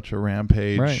on such a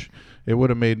rampage? Right. It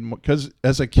would have made, because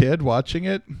as a kid watching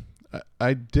it,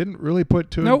 I didn't really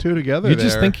put two and two together. You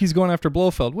just think he's going after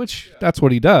Blofeld, which that's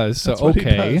what he does. So that's what he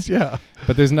does, yeah.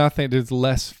 But there's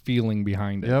less feeling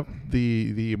behind it. Yep.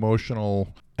 The emotional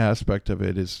aspect of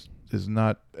it is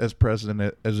not as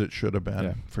present as it should have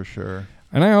been, for sure.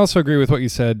 And I also agree with what you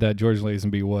said, that George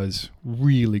Lazenby was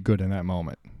really good in that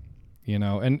moment. you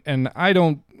know, and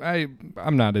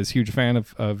I'm not as huge a fan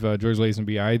of George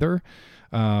Lazenby either,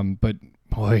 but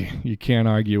boy, you can't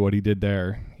argue what he did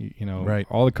there. You know, Right.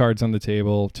 all the cards on the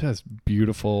table, just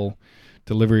beautiful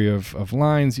delivery of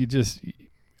lines.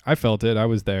 I felt it. I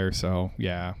was there, so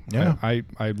yeah. I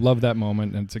love that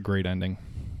moment, and it's a great ending.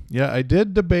 Yeah, I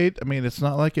did debate. I mean, it's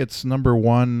not like it's number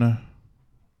one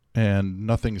and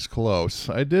nothing's close.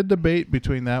 I did debate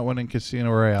between that one and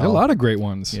Casino Royale. There are a lot of great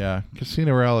ones. Yeah,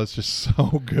 Casino Royale is just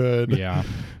so good. Yeah.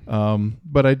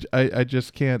 But I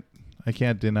just can't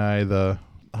deny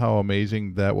how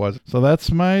amazing that was. So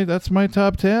that's my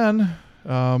top 10.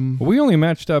 We only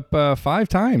matched up 5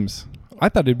 times. I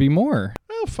thought it'd be more.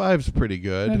 Well, 5's pretty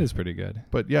good. That is pretty good.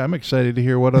 But yeah, I'm excited to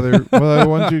hear what other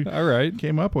ones you All right.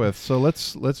 came up with. So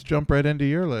let's jump right into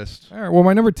your list. All right. Well,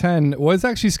 my number 10 was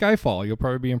actually Skyfall. You'll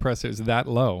probably be impressed it was that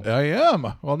low. I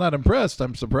am. Well, not impressed.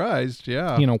 I'm surprised.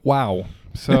 Yeah. You know, wow.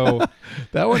 So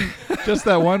that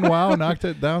one wow knocked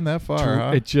it down that far,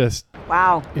 huh? It just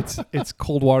wow. It's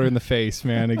cold water in the face,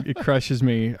 man. It crushes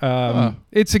me. It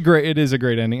is a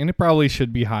great ending, and it probably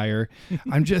should be higher.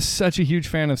 I'm just such a huge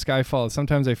fan of Skyfall.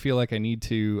 Sometimes I feel like I need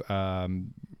to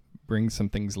bring some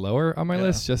things lower on my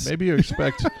list. Just maybe you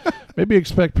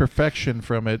expect perfection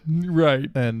from it, right?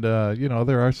 And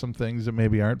there are some things that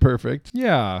maybe aren't perfect.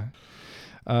 Yeah.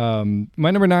 My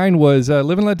number 9 was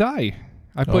Live and Let Die.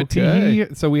 I put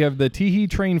Teehee. So we have the Teehee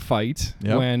train fight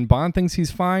when Bond thinks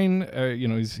he's fine.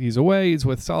 He's away. He's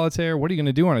with Solitaire. What are you going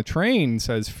to do on a train?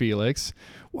 Says Felix.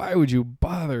 Why would you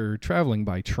bother traveling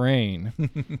by train?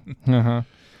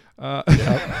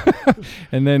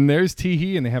 And then there's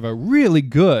Teehee, and they have a really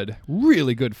good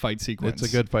fight sequence.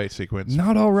 It's a good fight sequence.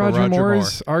 Not all Roger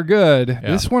Moores are good. Yeah.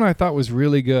 This one I thought was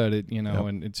really good.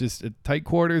 And it's just tight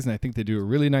quarters, and I think they do a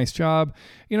really nice job.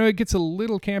 It gets a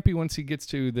little campy once he gets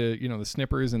to the the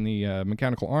snippers and the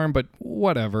mechanical arm, but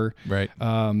whatever. Right.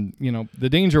 The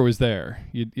danger was there.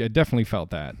 I definitely felt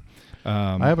that.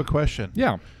 I have a question.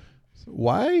 Yeah.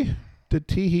 Why did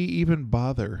Teehee even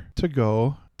bother to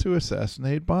go to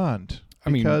assassinate Bond?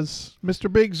 Because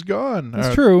Mr. Big's gone.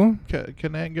 That's true.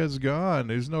 Kananga's gone.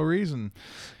 There's no reason.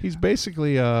 He's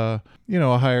basically a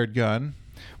hired gun.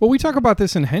 Well, we talk about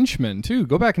this in Henchmen too.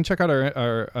 Go back and check out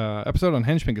our episode on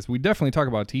Henchmen, because we definitely talk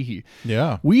about Teehee.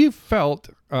 Yeah. We felt,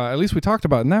 at least we talked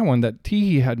about in that one, that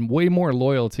Teehee had way more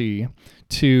loyalty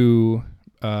to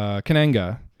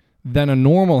Kananga than a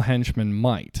normal henchman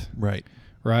might. Right.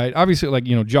 Right. Obviously,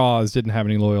 Jaws didn't have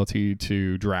any loyalty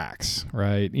to Drax.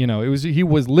 Right. He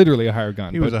was literally a hired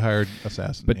gun. He was a hired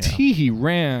assassin. But Teehee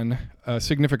ran a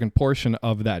significant portion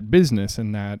of that business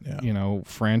and that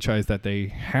franchise that they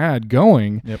had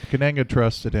going. Yep. Kananga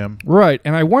trusted him. Right.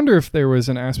 And I wonder if there was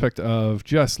an aspect of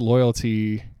just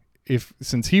loyalty,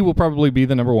 since he will probably be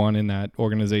the number one in that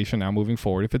organization now moving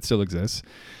forward, if it still exists,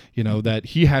 that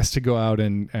he has to go out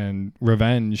and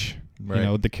revenge,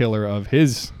 the killer of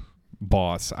his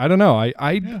boss. I don't know.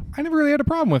 I never really had a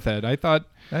problem with it. I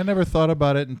never thought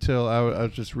about it until I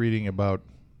was just reading about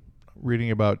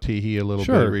Teehee a little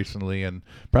bit recently, and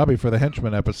probably for the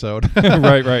Henchman episode.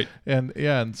 right.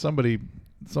 And somebody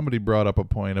brought up a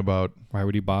point about why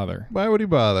would he bother?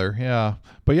 Yeah.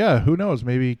 But yeah, who knows?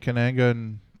 Maybe Kananga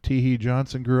and Teehee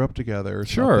Johnson grew up together or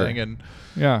something, and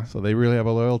so they really have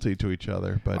a loyalty to each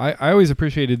other. But I always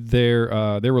appreciated their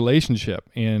relationship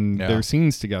and their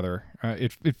scenes together.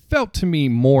 It felt to me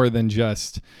more than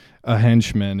just a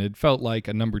henchman. It felt like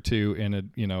a number 2 in a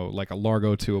like a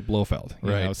Largo to a Blofeld,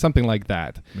 something like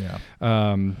that. Yeah.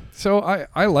 So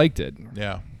I liked it.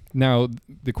 Yeah. Now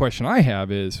the question I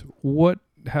have is, what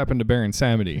happened to Baron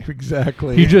Samedi?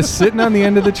 Exactly. He's just sitting on the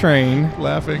end of the train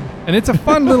laughing, and it's a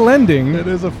fun little ending. It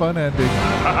is a fun ending.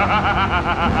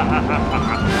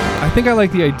 I think I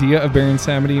like the idea of Baron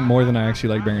Samedi more than I actually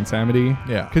like Baron Samedi.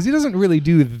 Yeah, because he doesn't really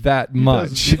do that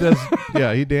much. He does.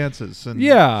 Yeah, he dances. And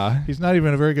he's not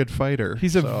even a very good fighter.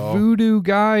 He's a voodoo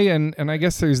guy, and I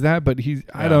guess there's that, but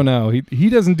I don't know. He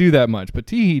doesn't do that much, but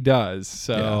Teehee does.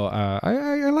 So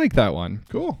I like that one.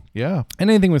 Cool. Yeah. And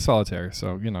anything with Solitaire, so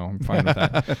I'm fine with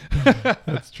that.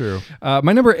 That's true.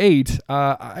 My number 8,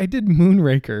 I did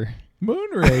Moonraker.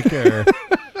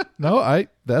 No,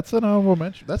 that's an honorable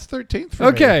mention. That's 13th for me.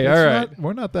 Okay, all right.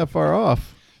 We're not that far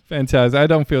off. Fantastic. I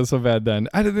don't feel so bad then.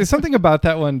 There's something about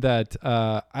that one that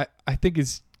I think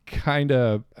is kind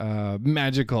of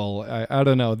magical. I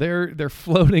don't know. They're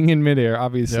floating in midair,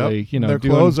 obviously. Yep. Their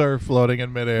clothes are floating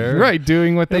in midair. Right,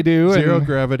 doing what they do. Zero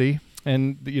gravity.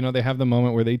 And you know, they have the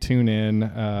moment where they tune in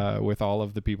with all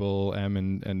of the people, M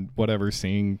and whatever,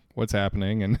 seeing what's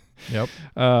happening. And Yep.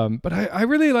 But I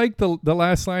really like the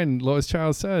last line Lois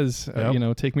Child says, Yep. you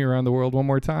know, take me around the world one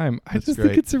more time. I That's just great.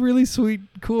 think it's a really sweet,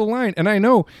 cool line. And I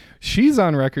know she's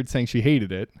on record saying she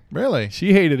hated it. Really?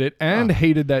 She hated it and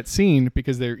hated that scene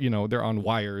because they're on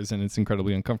wires and it's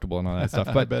incredibly uncomfortable and all that stuff.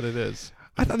 I But bet it is.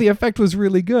 I thought the effect was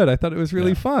really good. I thought it was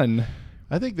really fun.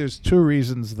 I think there's two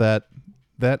reasons that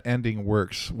ending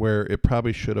works where it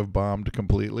probably should have bombed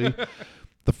completely.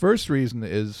 The first reason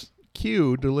is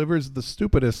Q delivers the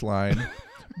stupidest line,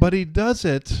 but he does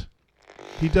it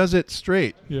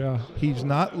straight. Yeah. He's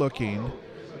not looking.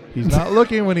 He's not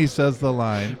looking when he says the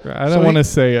line. I don't want to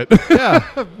say it.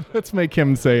 Yeah. Let's make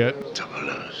him say it.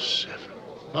 007.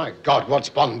 My God, what's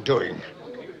Bond doing?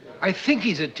 I think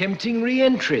he's attempting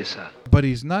re-entry, sir. But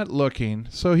he's not looking,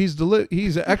 so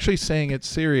he's actually saying it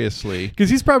seriously. Because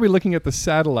he's probably looking at the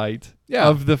satellite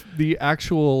of the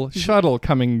actual shuttle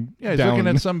coming Yeah, he's down. looking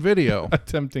at some video.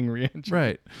 Attempting re-entry.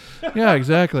 Right. Yeah,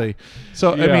 exactly.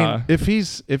 So I Yeah. mean, if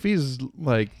he's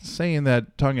like saying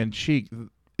that tongue in cheek,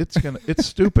 it's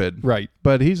stupid. Right.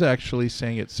 But he's actually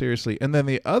saying it seriously. And then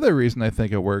the other reason I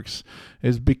think it works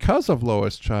is because of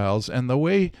Lois Childs and the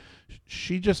way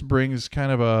she just brings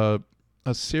kind of a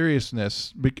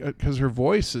seriousness because her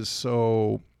voice is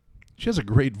so. She has a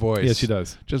great voice. Yes, she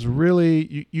does. Just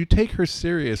really, you take her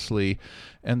seriously,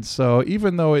 and so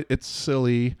even though it's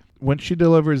silly, when she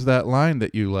delivers that line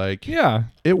that you like, yeah,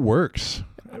 it works.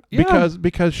 Yeah.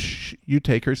 Because you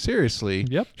take her seriously.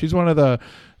 Yep. She's one of the.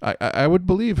 I would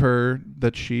believe her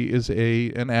that she is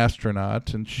an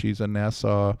astronaut and she's a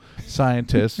NASA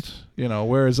scientist.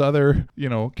 Whereas other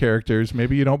characters,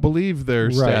 maybe you don't believe their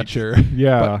stature.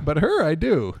 Yeah. But her, I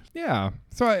do. Yeah.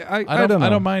 So I don't don't know. I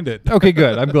don't mind it. Okay,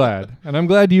 good. I'm glad, and I'm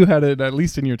glad you had it at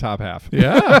least in your top half.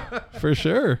 Yeah, for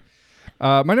sure.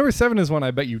 My number 7 is one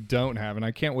I bet you don't have, and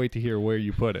I can't wait to hear where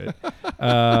you put it.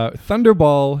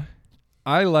 Thunderball.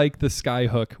 I like the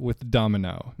Skyhook with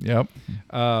Domino. Yep.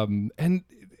 And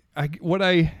I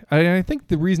think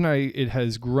the reason it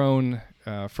has grown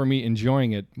for me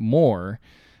enjoying it more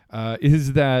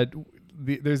is that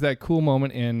there's that cool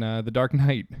moment in The Dark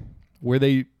Knight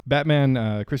where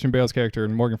Batman, Christian Bale's character,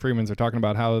 and Morgan Freeman's are talking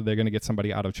about how they're going to get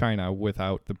somebody out of China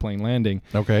without the plane landing.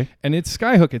 Okay. And it's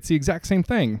Skyhook. It's the exact same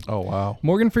thing. Oh, wow.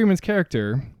 Morgan Freeman's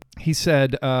character, he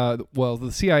said, the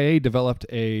CIA developed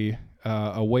a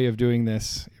way of doing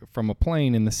this from a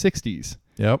plane in the 60s.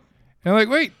 Yep. And I'm like,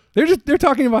 wait, they're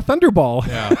talking about Thunderball.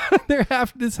 Yeah.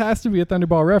 This has to be a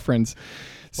Thunderball reference.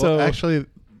 So well, actually,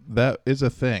 that is a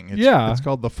thing. It's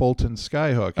called the Fulton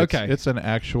Skyhook. It's an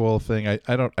actual thing.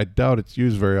 I doubt it's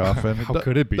used very often. How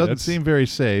could it be? Doesn't seem very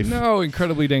safe. No,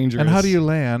 incredibly dangerous. And how do you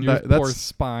land? Your That's poor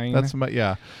spine. That's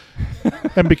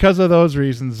and because of those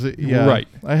reasons, Right.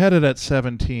 I had it at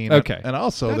 17. Okay. And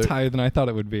also that's higher than I thought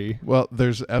it would be. Well,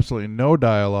 there's absolutely no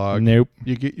dialogue. Nope.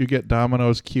 You get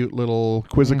Domino's cute little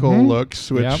quizzical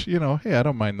looks, which hey, I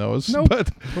don't mind those. Nope.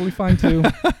 But totally fine too.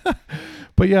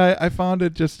 But yeah, I found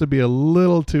it just to be a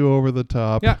little too over the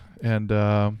top. Yeah. And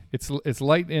it's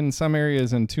light in some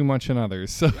areas and too much in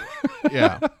others. So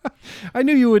yeah. I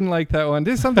knew you wouldn't like that one.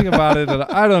 There's something about it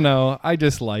that I don't know. I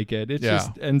just like it. It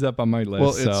just ends up on my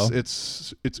list. Well,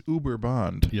 it's Uber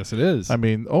Bond. Yes, it is. I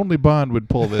mean, only Bond would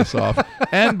pull this off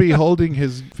and be holding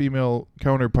his female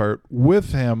counterpart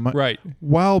with him, right,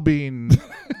 while being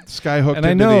skyhooked and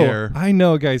into the air. I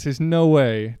know, guys. There's no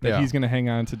way that Yeah. he's going to hang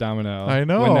on to Domino. I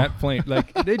know. When that plane,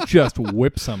 it just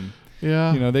whips him.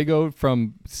 Yeah. They go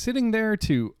from sitting there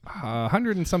to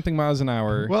 100 and something miles an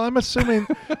hour. Well, I'm assuming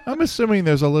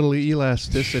there's a little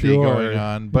elasticity going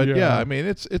on, but yeah, I mean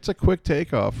it's a quick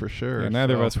takeoff for sure. Yeah,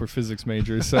 neither of us were physics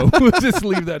majors, so we'll just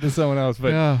leave that to someone else.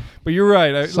 But but you're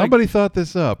right. Somebody thought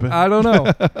this up. I don't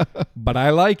know, but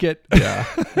I like it. Yeah,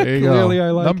 there you go. Clearly,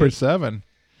 I like Number it. 7.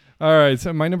 All right,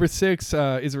 so my number 6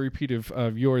 is a repeat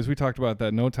of yours. We talked about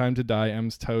that. No Time to Die,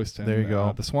 M's Toast. And, there you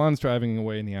go. The Swans driving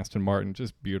away in the Aston Martin,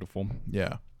 just beautiful.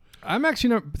 Yeah. I'm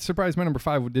actually not surprised my number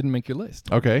 5 didn't make your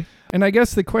list. Okay. And I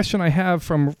guess the question I have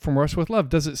from Rush with Love,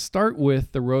 does it start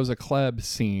with the Rosa Klebb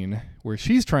scene where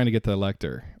she's trying to get the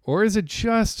Lecter? Or is it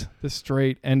just the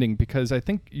straight ending? Because I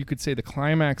think you could say the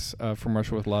climax from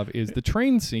Rush with Love is the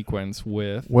train sequence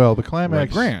with the climax.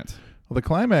 Red Grant. Well, the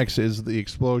climax is the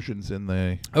explosions in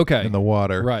the in the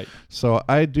water. Right. So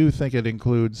I do think it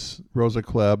includes Rosa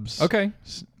Klebb's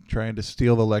trying to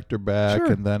steal the Lecter back,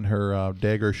 Sure. and then her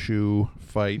dagger shoe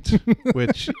fight,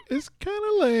 which is kind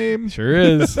of lame. Sure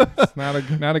is. It's not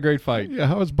a great fight. Yeah,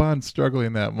 how is Bond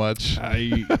struggling that much?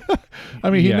 I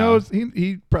mean, he yeah. knows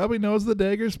he probably knows the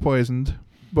dagger's poisoned.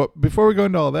 But before we go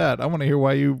into all that, I want to hear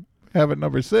why you have it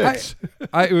number 6.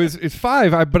 It's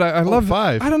 5. But I love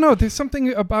 5. I don't know. There's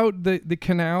something about the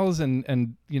canals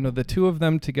and the two of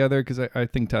them together, because I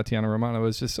think Tatiana Romanova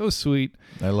is just so sweet.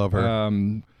 I love her.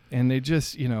 And they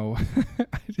just I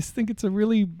just think it's a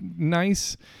really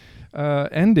nice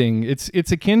ending.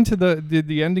 It's akin to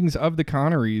the endings of the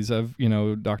Connerys of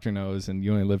Dr. Knows and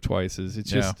You Only Live Twice. It's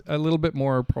just a little bit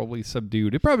more probably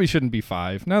subdued. It probably shouldn't be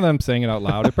 5. Now that I'm saying it out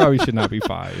loud, it probably should not be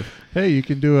 5. Hey, you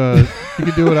can do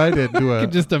what I did. Do a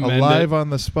just amend live it. on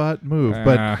the spot move.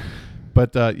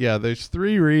 But there's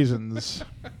 3 reasons.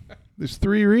 There's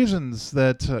 3 reasons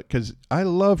that because I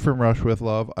love From Russia with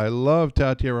Love, I love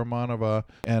Tatiana Romanova,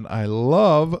 and I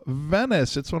love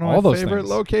Venice. It's one of All my those favorite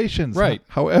things. locations. Right.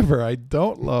 However, I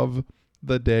don't love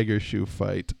the dagger shoe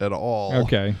fight at all.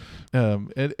 Okay.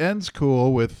 It ends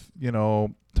cool with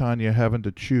Tanya having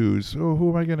to choose. Oh,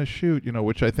 who am I going to shoot?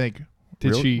 Which I think.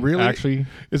 Did she really actually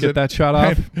is get it that shot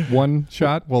off? One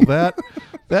shot? Well, that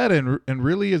and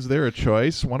really, is there a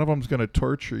choice? One of them's going to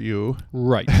torture you,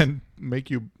 right, and make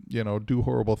you do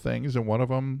horrible things, and one of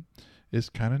them is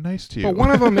kind of nice to you. But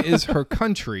one of them is her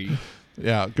country.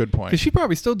 Yeah, good point. Because she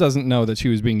probably still doesn't know that she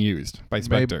was being used by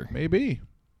Spectre. Maybe.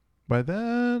 By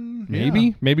then,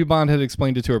 Maybe Bond had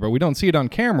explained it to her, but we don't see it on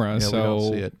camera, so we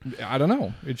don't see it. I don't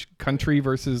know. It's country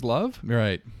versus love,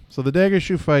 right? So the dagger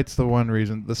shoe fight's the one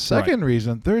reason. The second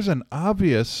reason, there's an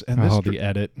obvious the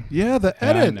edit. Yeah, the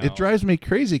edit. It drives me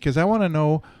crazy because I want to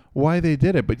know why they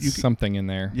did it, but something in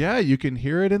there. Yeah, you can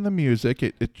hear it in the music.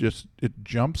 It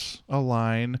jumps a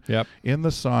line in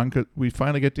the song. 'Cause we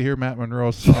finally get to hear Matt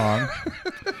Monroe's song.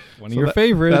 One of your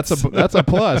favorites. That's a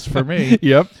plus for me.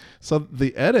 Yep. So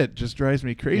the edit just drives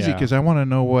me crazy because I want to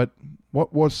know what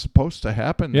was supposed to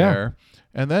happen there.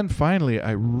 And then finally,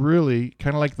 I really,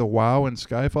 kind of like the WoW in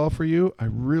Skyfall for you, I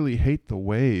really hate the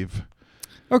wave.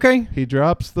 Okay. He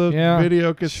drops the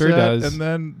video cassette, sure does. and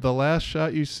then the last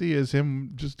shot you see is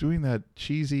him just doing that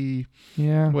cheesy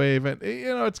wave. And,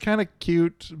 it's kind of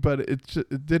cute, but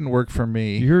it didn't work for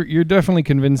me. You're definitely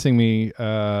convincing me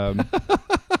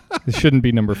it shouldn't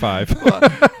be number 5.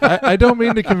 I don't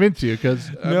mean to convince you,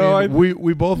 because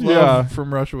we both love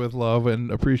From Russia with Love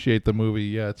and appreciate the movie.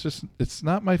 Yeah, it's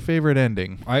not my favorite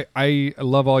ending. I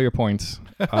love all your points,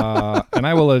 and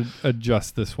I will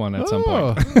adjust this one at some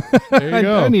point. There you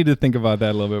go. I need to think about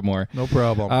that a little bit more. No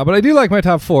problem. But I do like my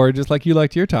top 4, just like you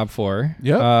liked your top 4.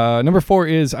 Yeah. Number 4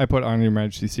 is I put On Your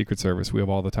Majesty's Secret Service. We Have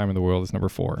All the Time in the World is number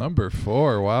 4. Number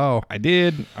 4. Wow. I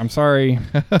did. I'm sorry.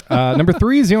 Number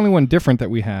 3 is the only one different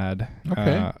that we had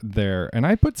there, and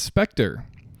I put Spectre.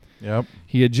 Yep.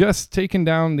 He had just taken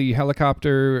down the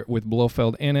helicopter with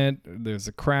Blofeld in it. There's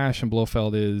a crash, and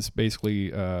Blofeld is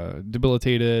basically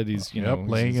debilitated. He's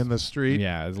laying in the street.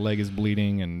 Yeah, his leg is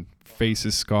bleeding and face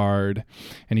is scarred,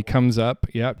 and he comes up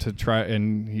to try,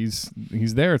 and he's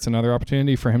there. It's another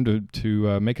opportunity for him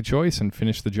to make a choice and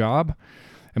finish the job,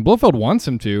 and Blofeld wants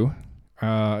him to.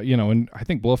 And I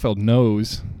think Blofeld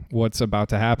knows what's about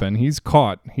to happen. He's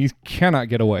caught. He cannot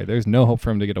get away. There's no hope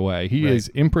for him to get away. He is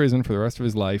in prison for the rest of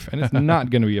his life, and it's not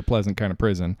going to be a pleasant kind of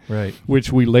prison, right?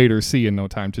 Which we later see in No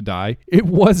Time to Die. It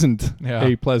wasn't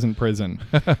a pleasant prison.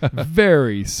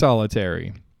 Very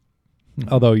solitary.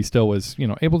 Although he still was,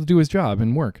 able to do his job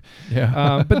and work.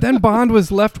 Yeah. But then Bond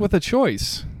was left with a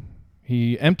choice.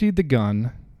 He emptied the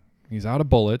gun. He's out of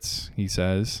bullets, he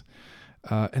says.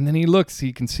 And then he looks,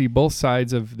 he can see both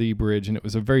sides of the bridge, and it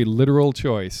was a very literal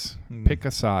choice. Pick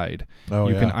a side.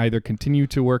 You can either continue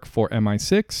to work for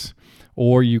MI6,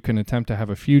 or you can attempt to have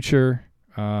a future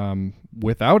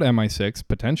without MI6,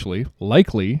 potentially,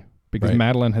 likely, because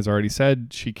Madeline has already said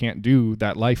she can't do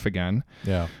that life again.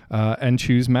 Yeah. And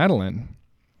choose Madeline.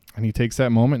 And he takes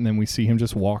that moment, and then we see him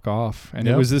just walk off. And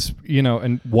it was this,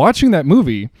 and watching that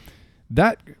movie,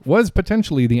 that was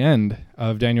potentially the end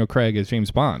of Daniel Craig as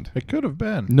James Bond. It could have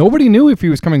been. Nobody knew if he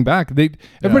was coming back.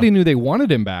 Everybody knew they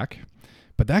wanted him back,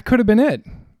 but that could have been it.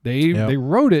 They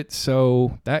wrote it,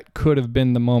 so that could have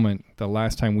been the moment, the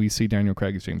last time we see Daniel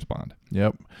Craig as James Bond.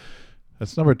 Yep.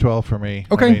 That's number 12 for me.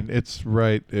 Okay. I mean, it's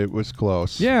right. It was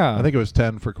close. Yeah. I think it was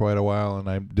 10 for quite a while, and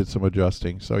I did some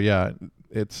adjusting. So, yeah,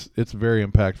 it's very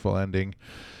impactful ending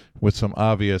with some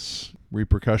obvious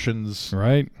repercussions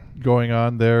going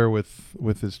on there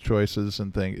with his choices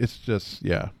and things. It's just,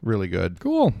 really good.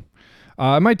 Cool.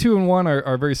 My 2 and 1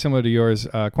 are very similar to yours.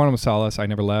 Quantum of Solace, I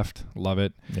Never Left. Love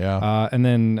it. Yeah. And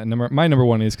then my number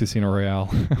 1 is Casino Royale.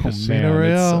 Casino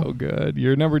Royale. It's so good.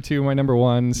 Your number 2, my number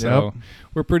 1. So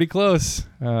we're pretty close.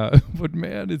 But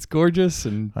man, it's gorgeous.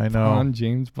 And I know. on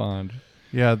James Bond.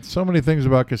 Yeah, so many things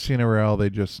about Casino Royale they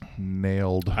just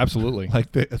nailed. Absolutely.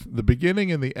 Like the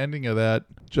beginning and the ending of that,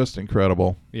 just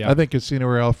incredible. Yeah. I think Casino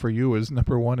Royale for you is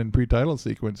number 1 in pre-title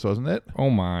sequence, wasn't it? Oh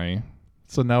my.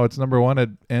 So now it's number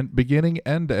 1 at beginning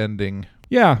and ending.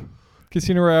 Yeah.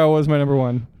 Casino Royale was my number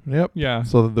 1. Yep. Yeah.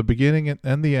 So the beginning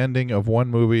and the ending of one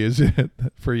movie is it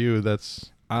for you.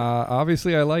 That's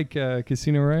obviously I like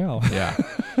Casino Royale. Yeah.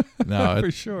 No,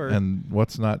 for sure. And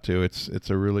what's not to? It's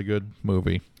a really good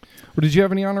movie. Well, did you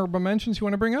have any honorable mentions you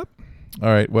want to bring up? All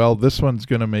right. Well, this one's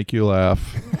going to make you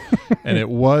laugh. And it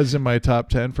was in my top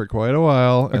 10 for quite a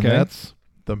while. And that's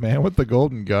The Man with the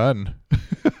Golden Gun.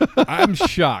 I'm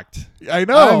shocked. I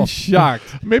know. I'm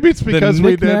shocked. Maybe it's because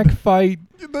we did knick-knack fight.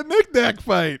 The knick-knack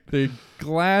fight. The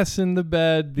glass in the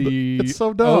bed. It's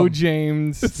so dumb. Oh,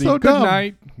 James. It's the so good dumb.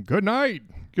 Night. Good night.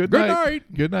 Good night.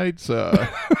 Good night.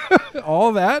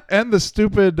 All that. And the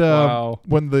stupid Wow.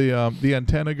 when the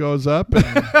antenna goes up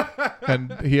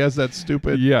and he has that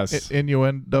stupid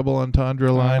innuendo double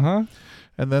entendre line. Uh-huh.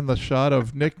 And then the shot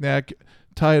of Knick-Knack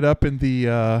tied up in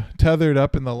the tethered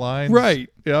up in the lines. Right.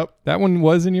 Yep. That one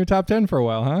was in your top 10 for a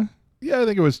while, huh? Yeah, I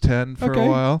think it was 10 for a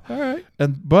while. All right.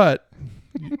 And but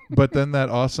then that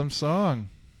awesome song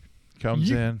comes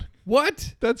in.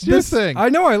 What? That's your thing. I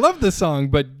know I love this song,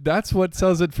 but that's what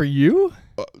sells it for you?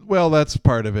 Well, that's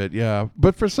part of it, yeah.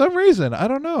 But for some reason, I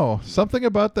don't know. Something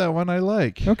about that one I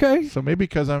like. Okay. So maybe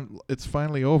because it's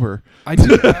finally over. I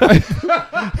do.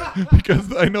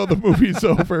 Because I know the movie's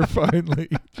over finally.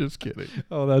 Just kidding.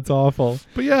 Oh, that's awful.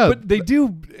 But yeah. But they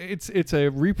do. It's a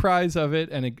reprise of it,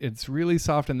 and it's really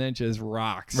soft, and then it just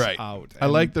rocks out. I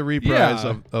like the reprise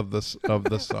Yeah. of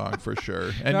the song for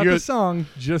sure. And Not the song,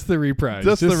 just the reprise.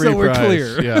 Just the reprise. So we're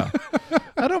clear. Yeah.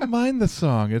 I don't mind the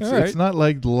song. It's All right. it's not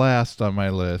like last on my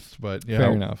list, but yeah,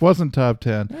 Fair enough. wasn't top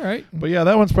 10. All right. But yeah,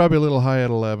 that one's probably a little high at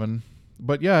 11.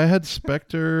 But yeah, I had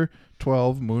Spectre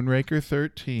 12, Moonraker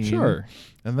 13. Sure.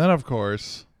 And then of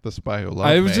course, The Spy Who Loved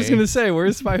Me. I was just going to say,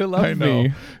 where's Spy Who Loved I know.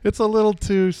 Me? It's a little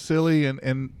too silly,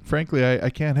 and frankly, I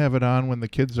can't have it on when the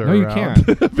kids are No, you around.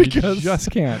 can't. Because You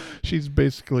just can't. she's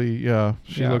basically, she Yeah.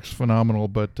 looks phenomenal.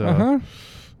 But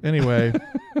anyway,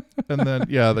 and then,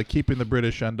 the Keeping the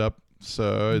British End Up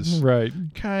is right.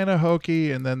 kind of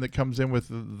hokey, and then it comes in with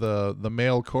the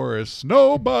male chorus,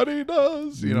 nobody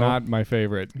does, Not my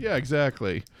favorite. Yeah,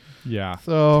 exactly. Yeah.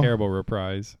 So terrible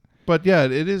reprise. But yeah,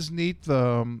 it is neat,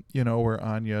 where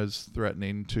Anya's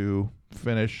threatening to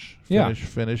finish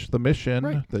the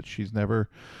mission that she's never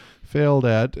failed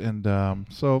at, and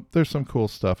so there's some cool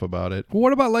stuff about it.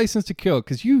 What about License to Kill?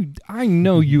 Because I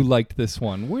know you liked this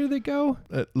one. Where did it go?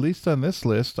 At least on this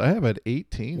list, I have it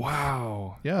 18.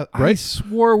 Wow. Yeah, I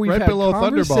swore we've right had below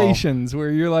conversations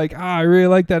where you're like, I really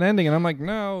like that ending, and I'm like,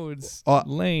 no, it's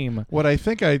lame. What I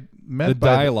think I meant the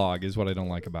dialogue is what I don't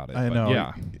like about it. I but know.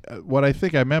 Yeah. What I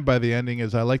think I meant by the ending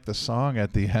is I like the song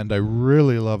at the end. I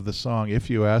really love the song, If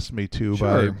You Ask Me To,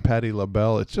 by Patti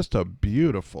LaBelle. It's just a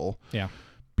beautiful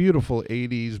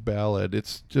 80s ballad.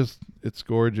 It's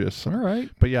gorgeous. All right.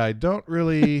 But yeah, I don't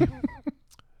really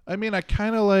I mean, I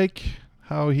kind of like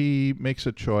how he makes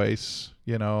a choice,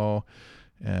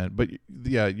 but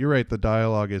yeah, you're right, the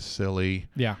dialogue is silly.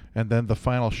 Yeah. And then the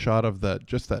final shot of that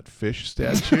fish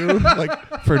statue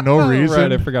like for no reason.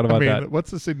 Right, I forgot about that.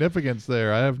 What's the significance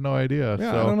there? I have no idea.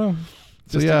 Yeah, so, I don't know.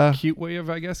 So Just yeah, a cute way of,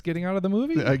 I guess, getting out of the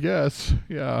movie? I guess.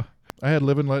 Yeah. I had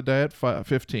Live and Let Die at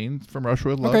 15, From Russia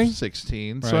with Love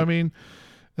 16. So, Right. I mean,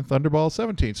 and Thunderball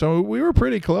 17. So we were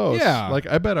pretty close. Yeah. Like,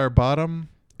 I bet our bottom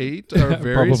 8 are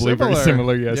very Probably similar. very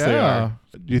similar, yes, they are.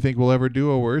 Do you think we'll ever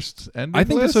do a worst ending I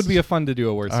think list? this would be a fun to do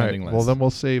a worst All right, ending list. Well, then we'll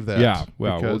save that. Yeah,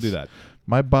 well, we'll because do that.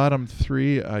 My bottom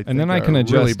 3, I think, And then I can are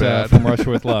adjust really bad. From Russia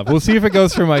with Love. We'll see if it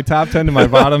goes from my top 10 to my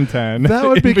bottom 10. That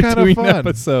would be kind of between fun.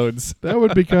 episodes. That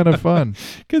would be kind of fun.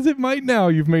 Because it might now.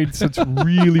 You've made such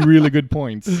really, really good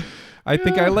points. I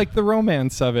think I like the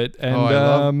romance of it. And,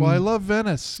 I love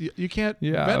Venice. You can't.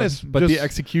 Yeah, Venice, but the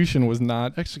execution was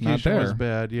not. Execution not was there.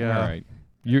 bad. Yeah. All right.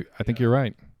 I think you're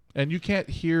right. And you can't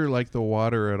hear like the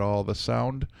water at all. The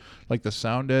sound, like the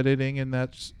sound editing in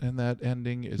that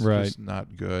ending is just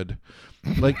not good.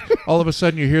 Like all of a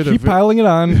sudden you hear the Keep piling it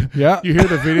on. Yeah. You hear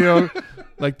the video,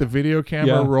 like the video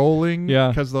camera rolling. Yeah.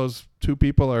 Because those two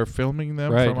people are filming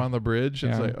them Right. from on the bridge.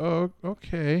 It's Yeah. like, oh,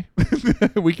 okay,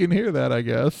 we can hear that, I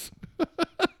guess.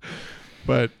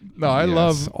 But no, I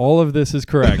love all of this is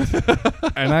correct,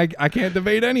 and I can't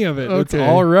debate any of it. It's Okay.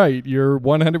 all right. You're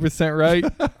 100% right.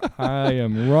 I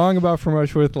am wrong about From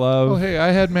Russia with Love. Well, hey, I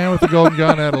had Man with the Golden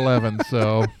Gun at 11,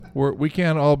 so We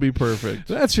can't all be perfect.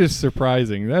 That's just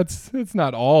surprising. It's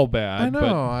not all bad. I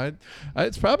know.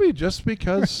 It's probably just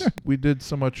because we did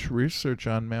so much research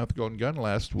on Mouth Golden Gun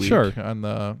last week on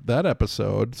that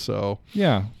episode. So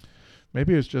yeah,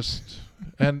 maybe it's just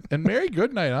and Mary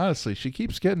Goodnight. Honestly, she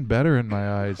keeps getting better in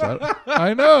my eyes.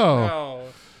 I know.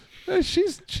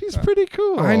 She's pretty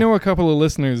cool. I know a couple of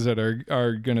listeners that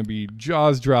are going to be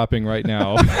jaws dropping right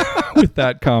now with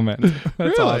that comment.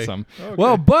 That's really? Awesome. Okay.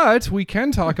 Well, but we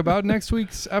can talk about next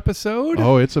week's episode.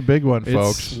 Oh, it's a big one,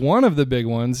 folks. It's one of the big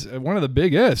ones, one of the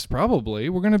biggest probably.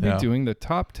 We're going to be doing the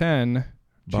top 10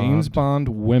 James Bond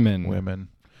women.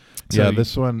 So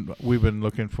this one we've been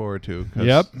looking forward to.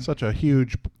 Yep. Such a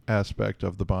huge aspect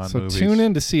of the Bond movies. So tune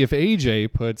in to see if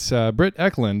AJ puts Britt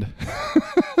Eklund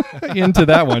into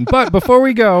that one. But before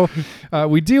we go,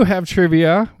 we do have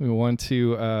trivia. We want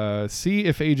to see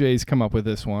if AJ's come up with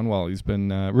this one while he's been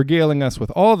regaling us with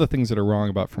all the things that are wrong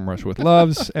about From Russia with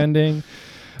Love's ending.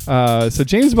 So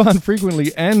James Bond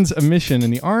frequently ends a mission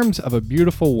in the arms of a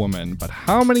beautiful woman, but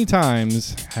how many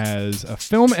times has a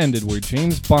film ended where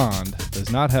James Bond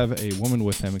does not have a woman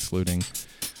with him, excluding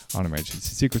On Her Majesty's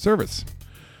Secret Service?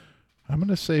 I'm going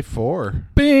to say 4.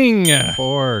 Bing!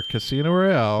 4. Casino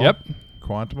Royale. Yep.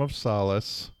 Quantum of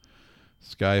Solace.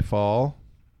 Skyfall.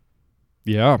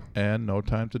 Yeah. And No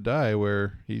Time to Die,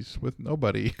 where he's with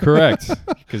nobody. Correct.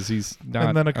 Because he's not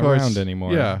and then, of course, around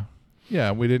anymore. Yeah.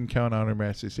 Yeah, we didn't count on Her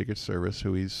Majesty's Secret Service,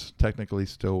 who he's technically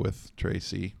still with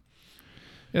Tracy.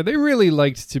 Yeah, they really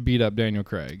liked to beat up Daniel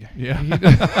Craig. Yeah.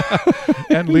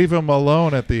 And leave him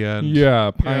alone at the end. Yeah,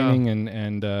 pining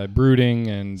and brooding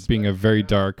and being a very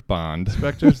dark Bond.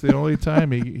 Spectre's the only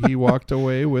time he walked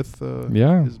away with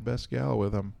his best gal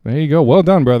with him. There you go. Well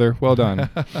done, brother. Well done.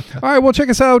 All right, well, check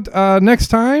us out next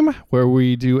time where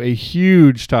we do a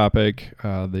huge topic,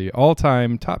 the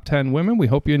all-time top 10 women. We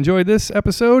hope you enjoyed this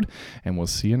episode, and we'll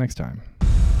see you next time.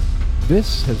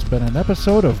 This has been an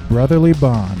episode of Brotherly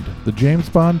Bond, the James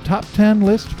Bond Top 10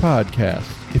 List podcast.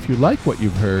 If you like what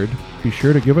you've heard, be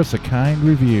sure to give us a kind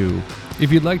review.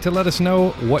 If you'd like to let us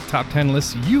know what top 10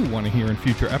 lists you want to hear in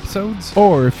future episodes,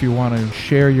 or if you want to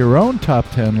share your own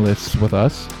top 10 lists with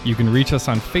us, you can reach us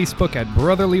on Facebook at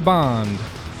Brotherly Bond,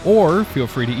 or feel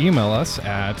free to email us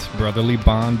at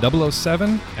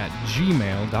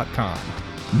brotherlybond007@gmail.com.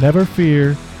 Never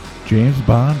fear, James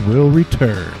Bond will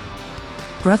return.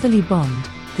 Brotherly Bond,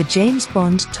 the James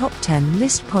Bond Top 10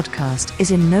 List podcast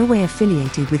is in no way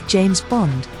affiliated with James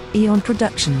Bond, Eon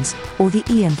Productions, or the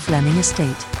Ian Fleming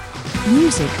Estate.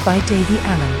 Music by Davey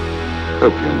Allen.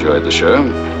 Hope you enjoyed the show.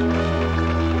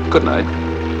 Good night.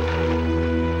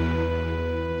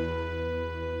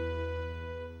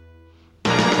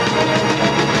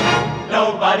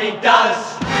 Nobody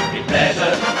does it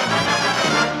better.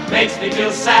 Makes me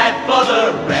feel sad for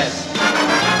the rest.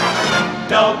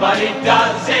 Nobody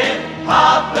does it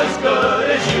half as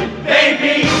good as you.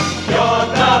 Baby, you're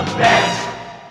the best.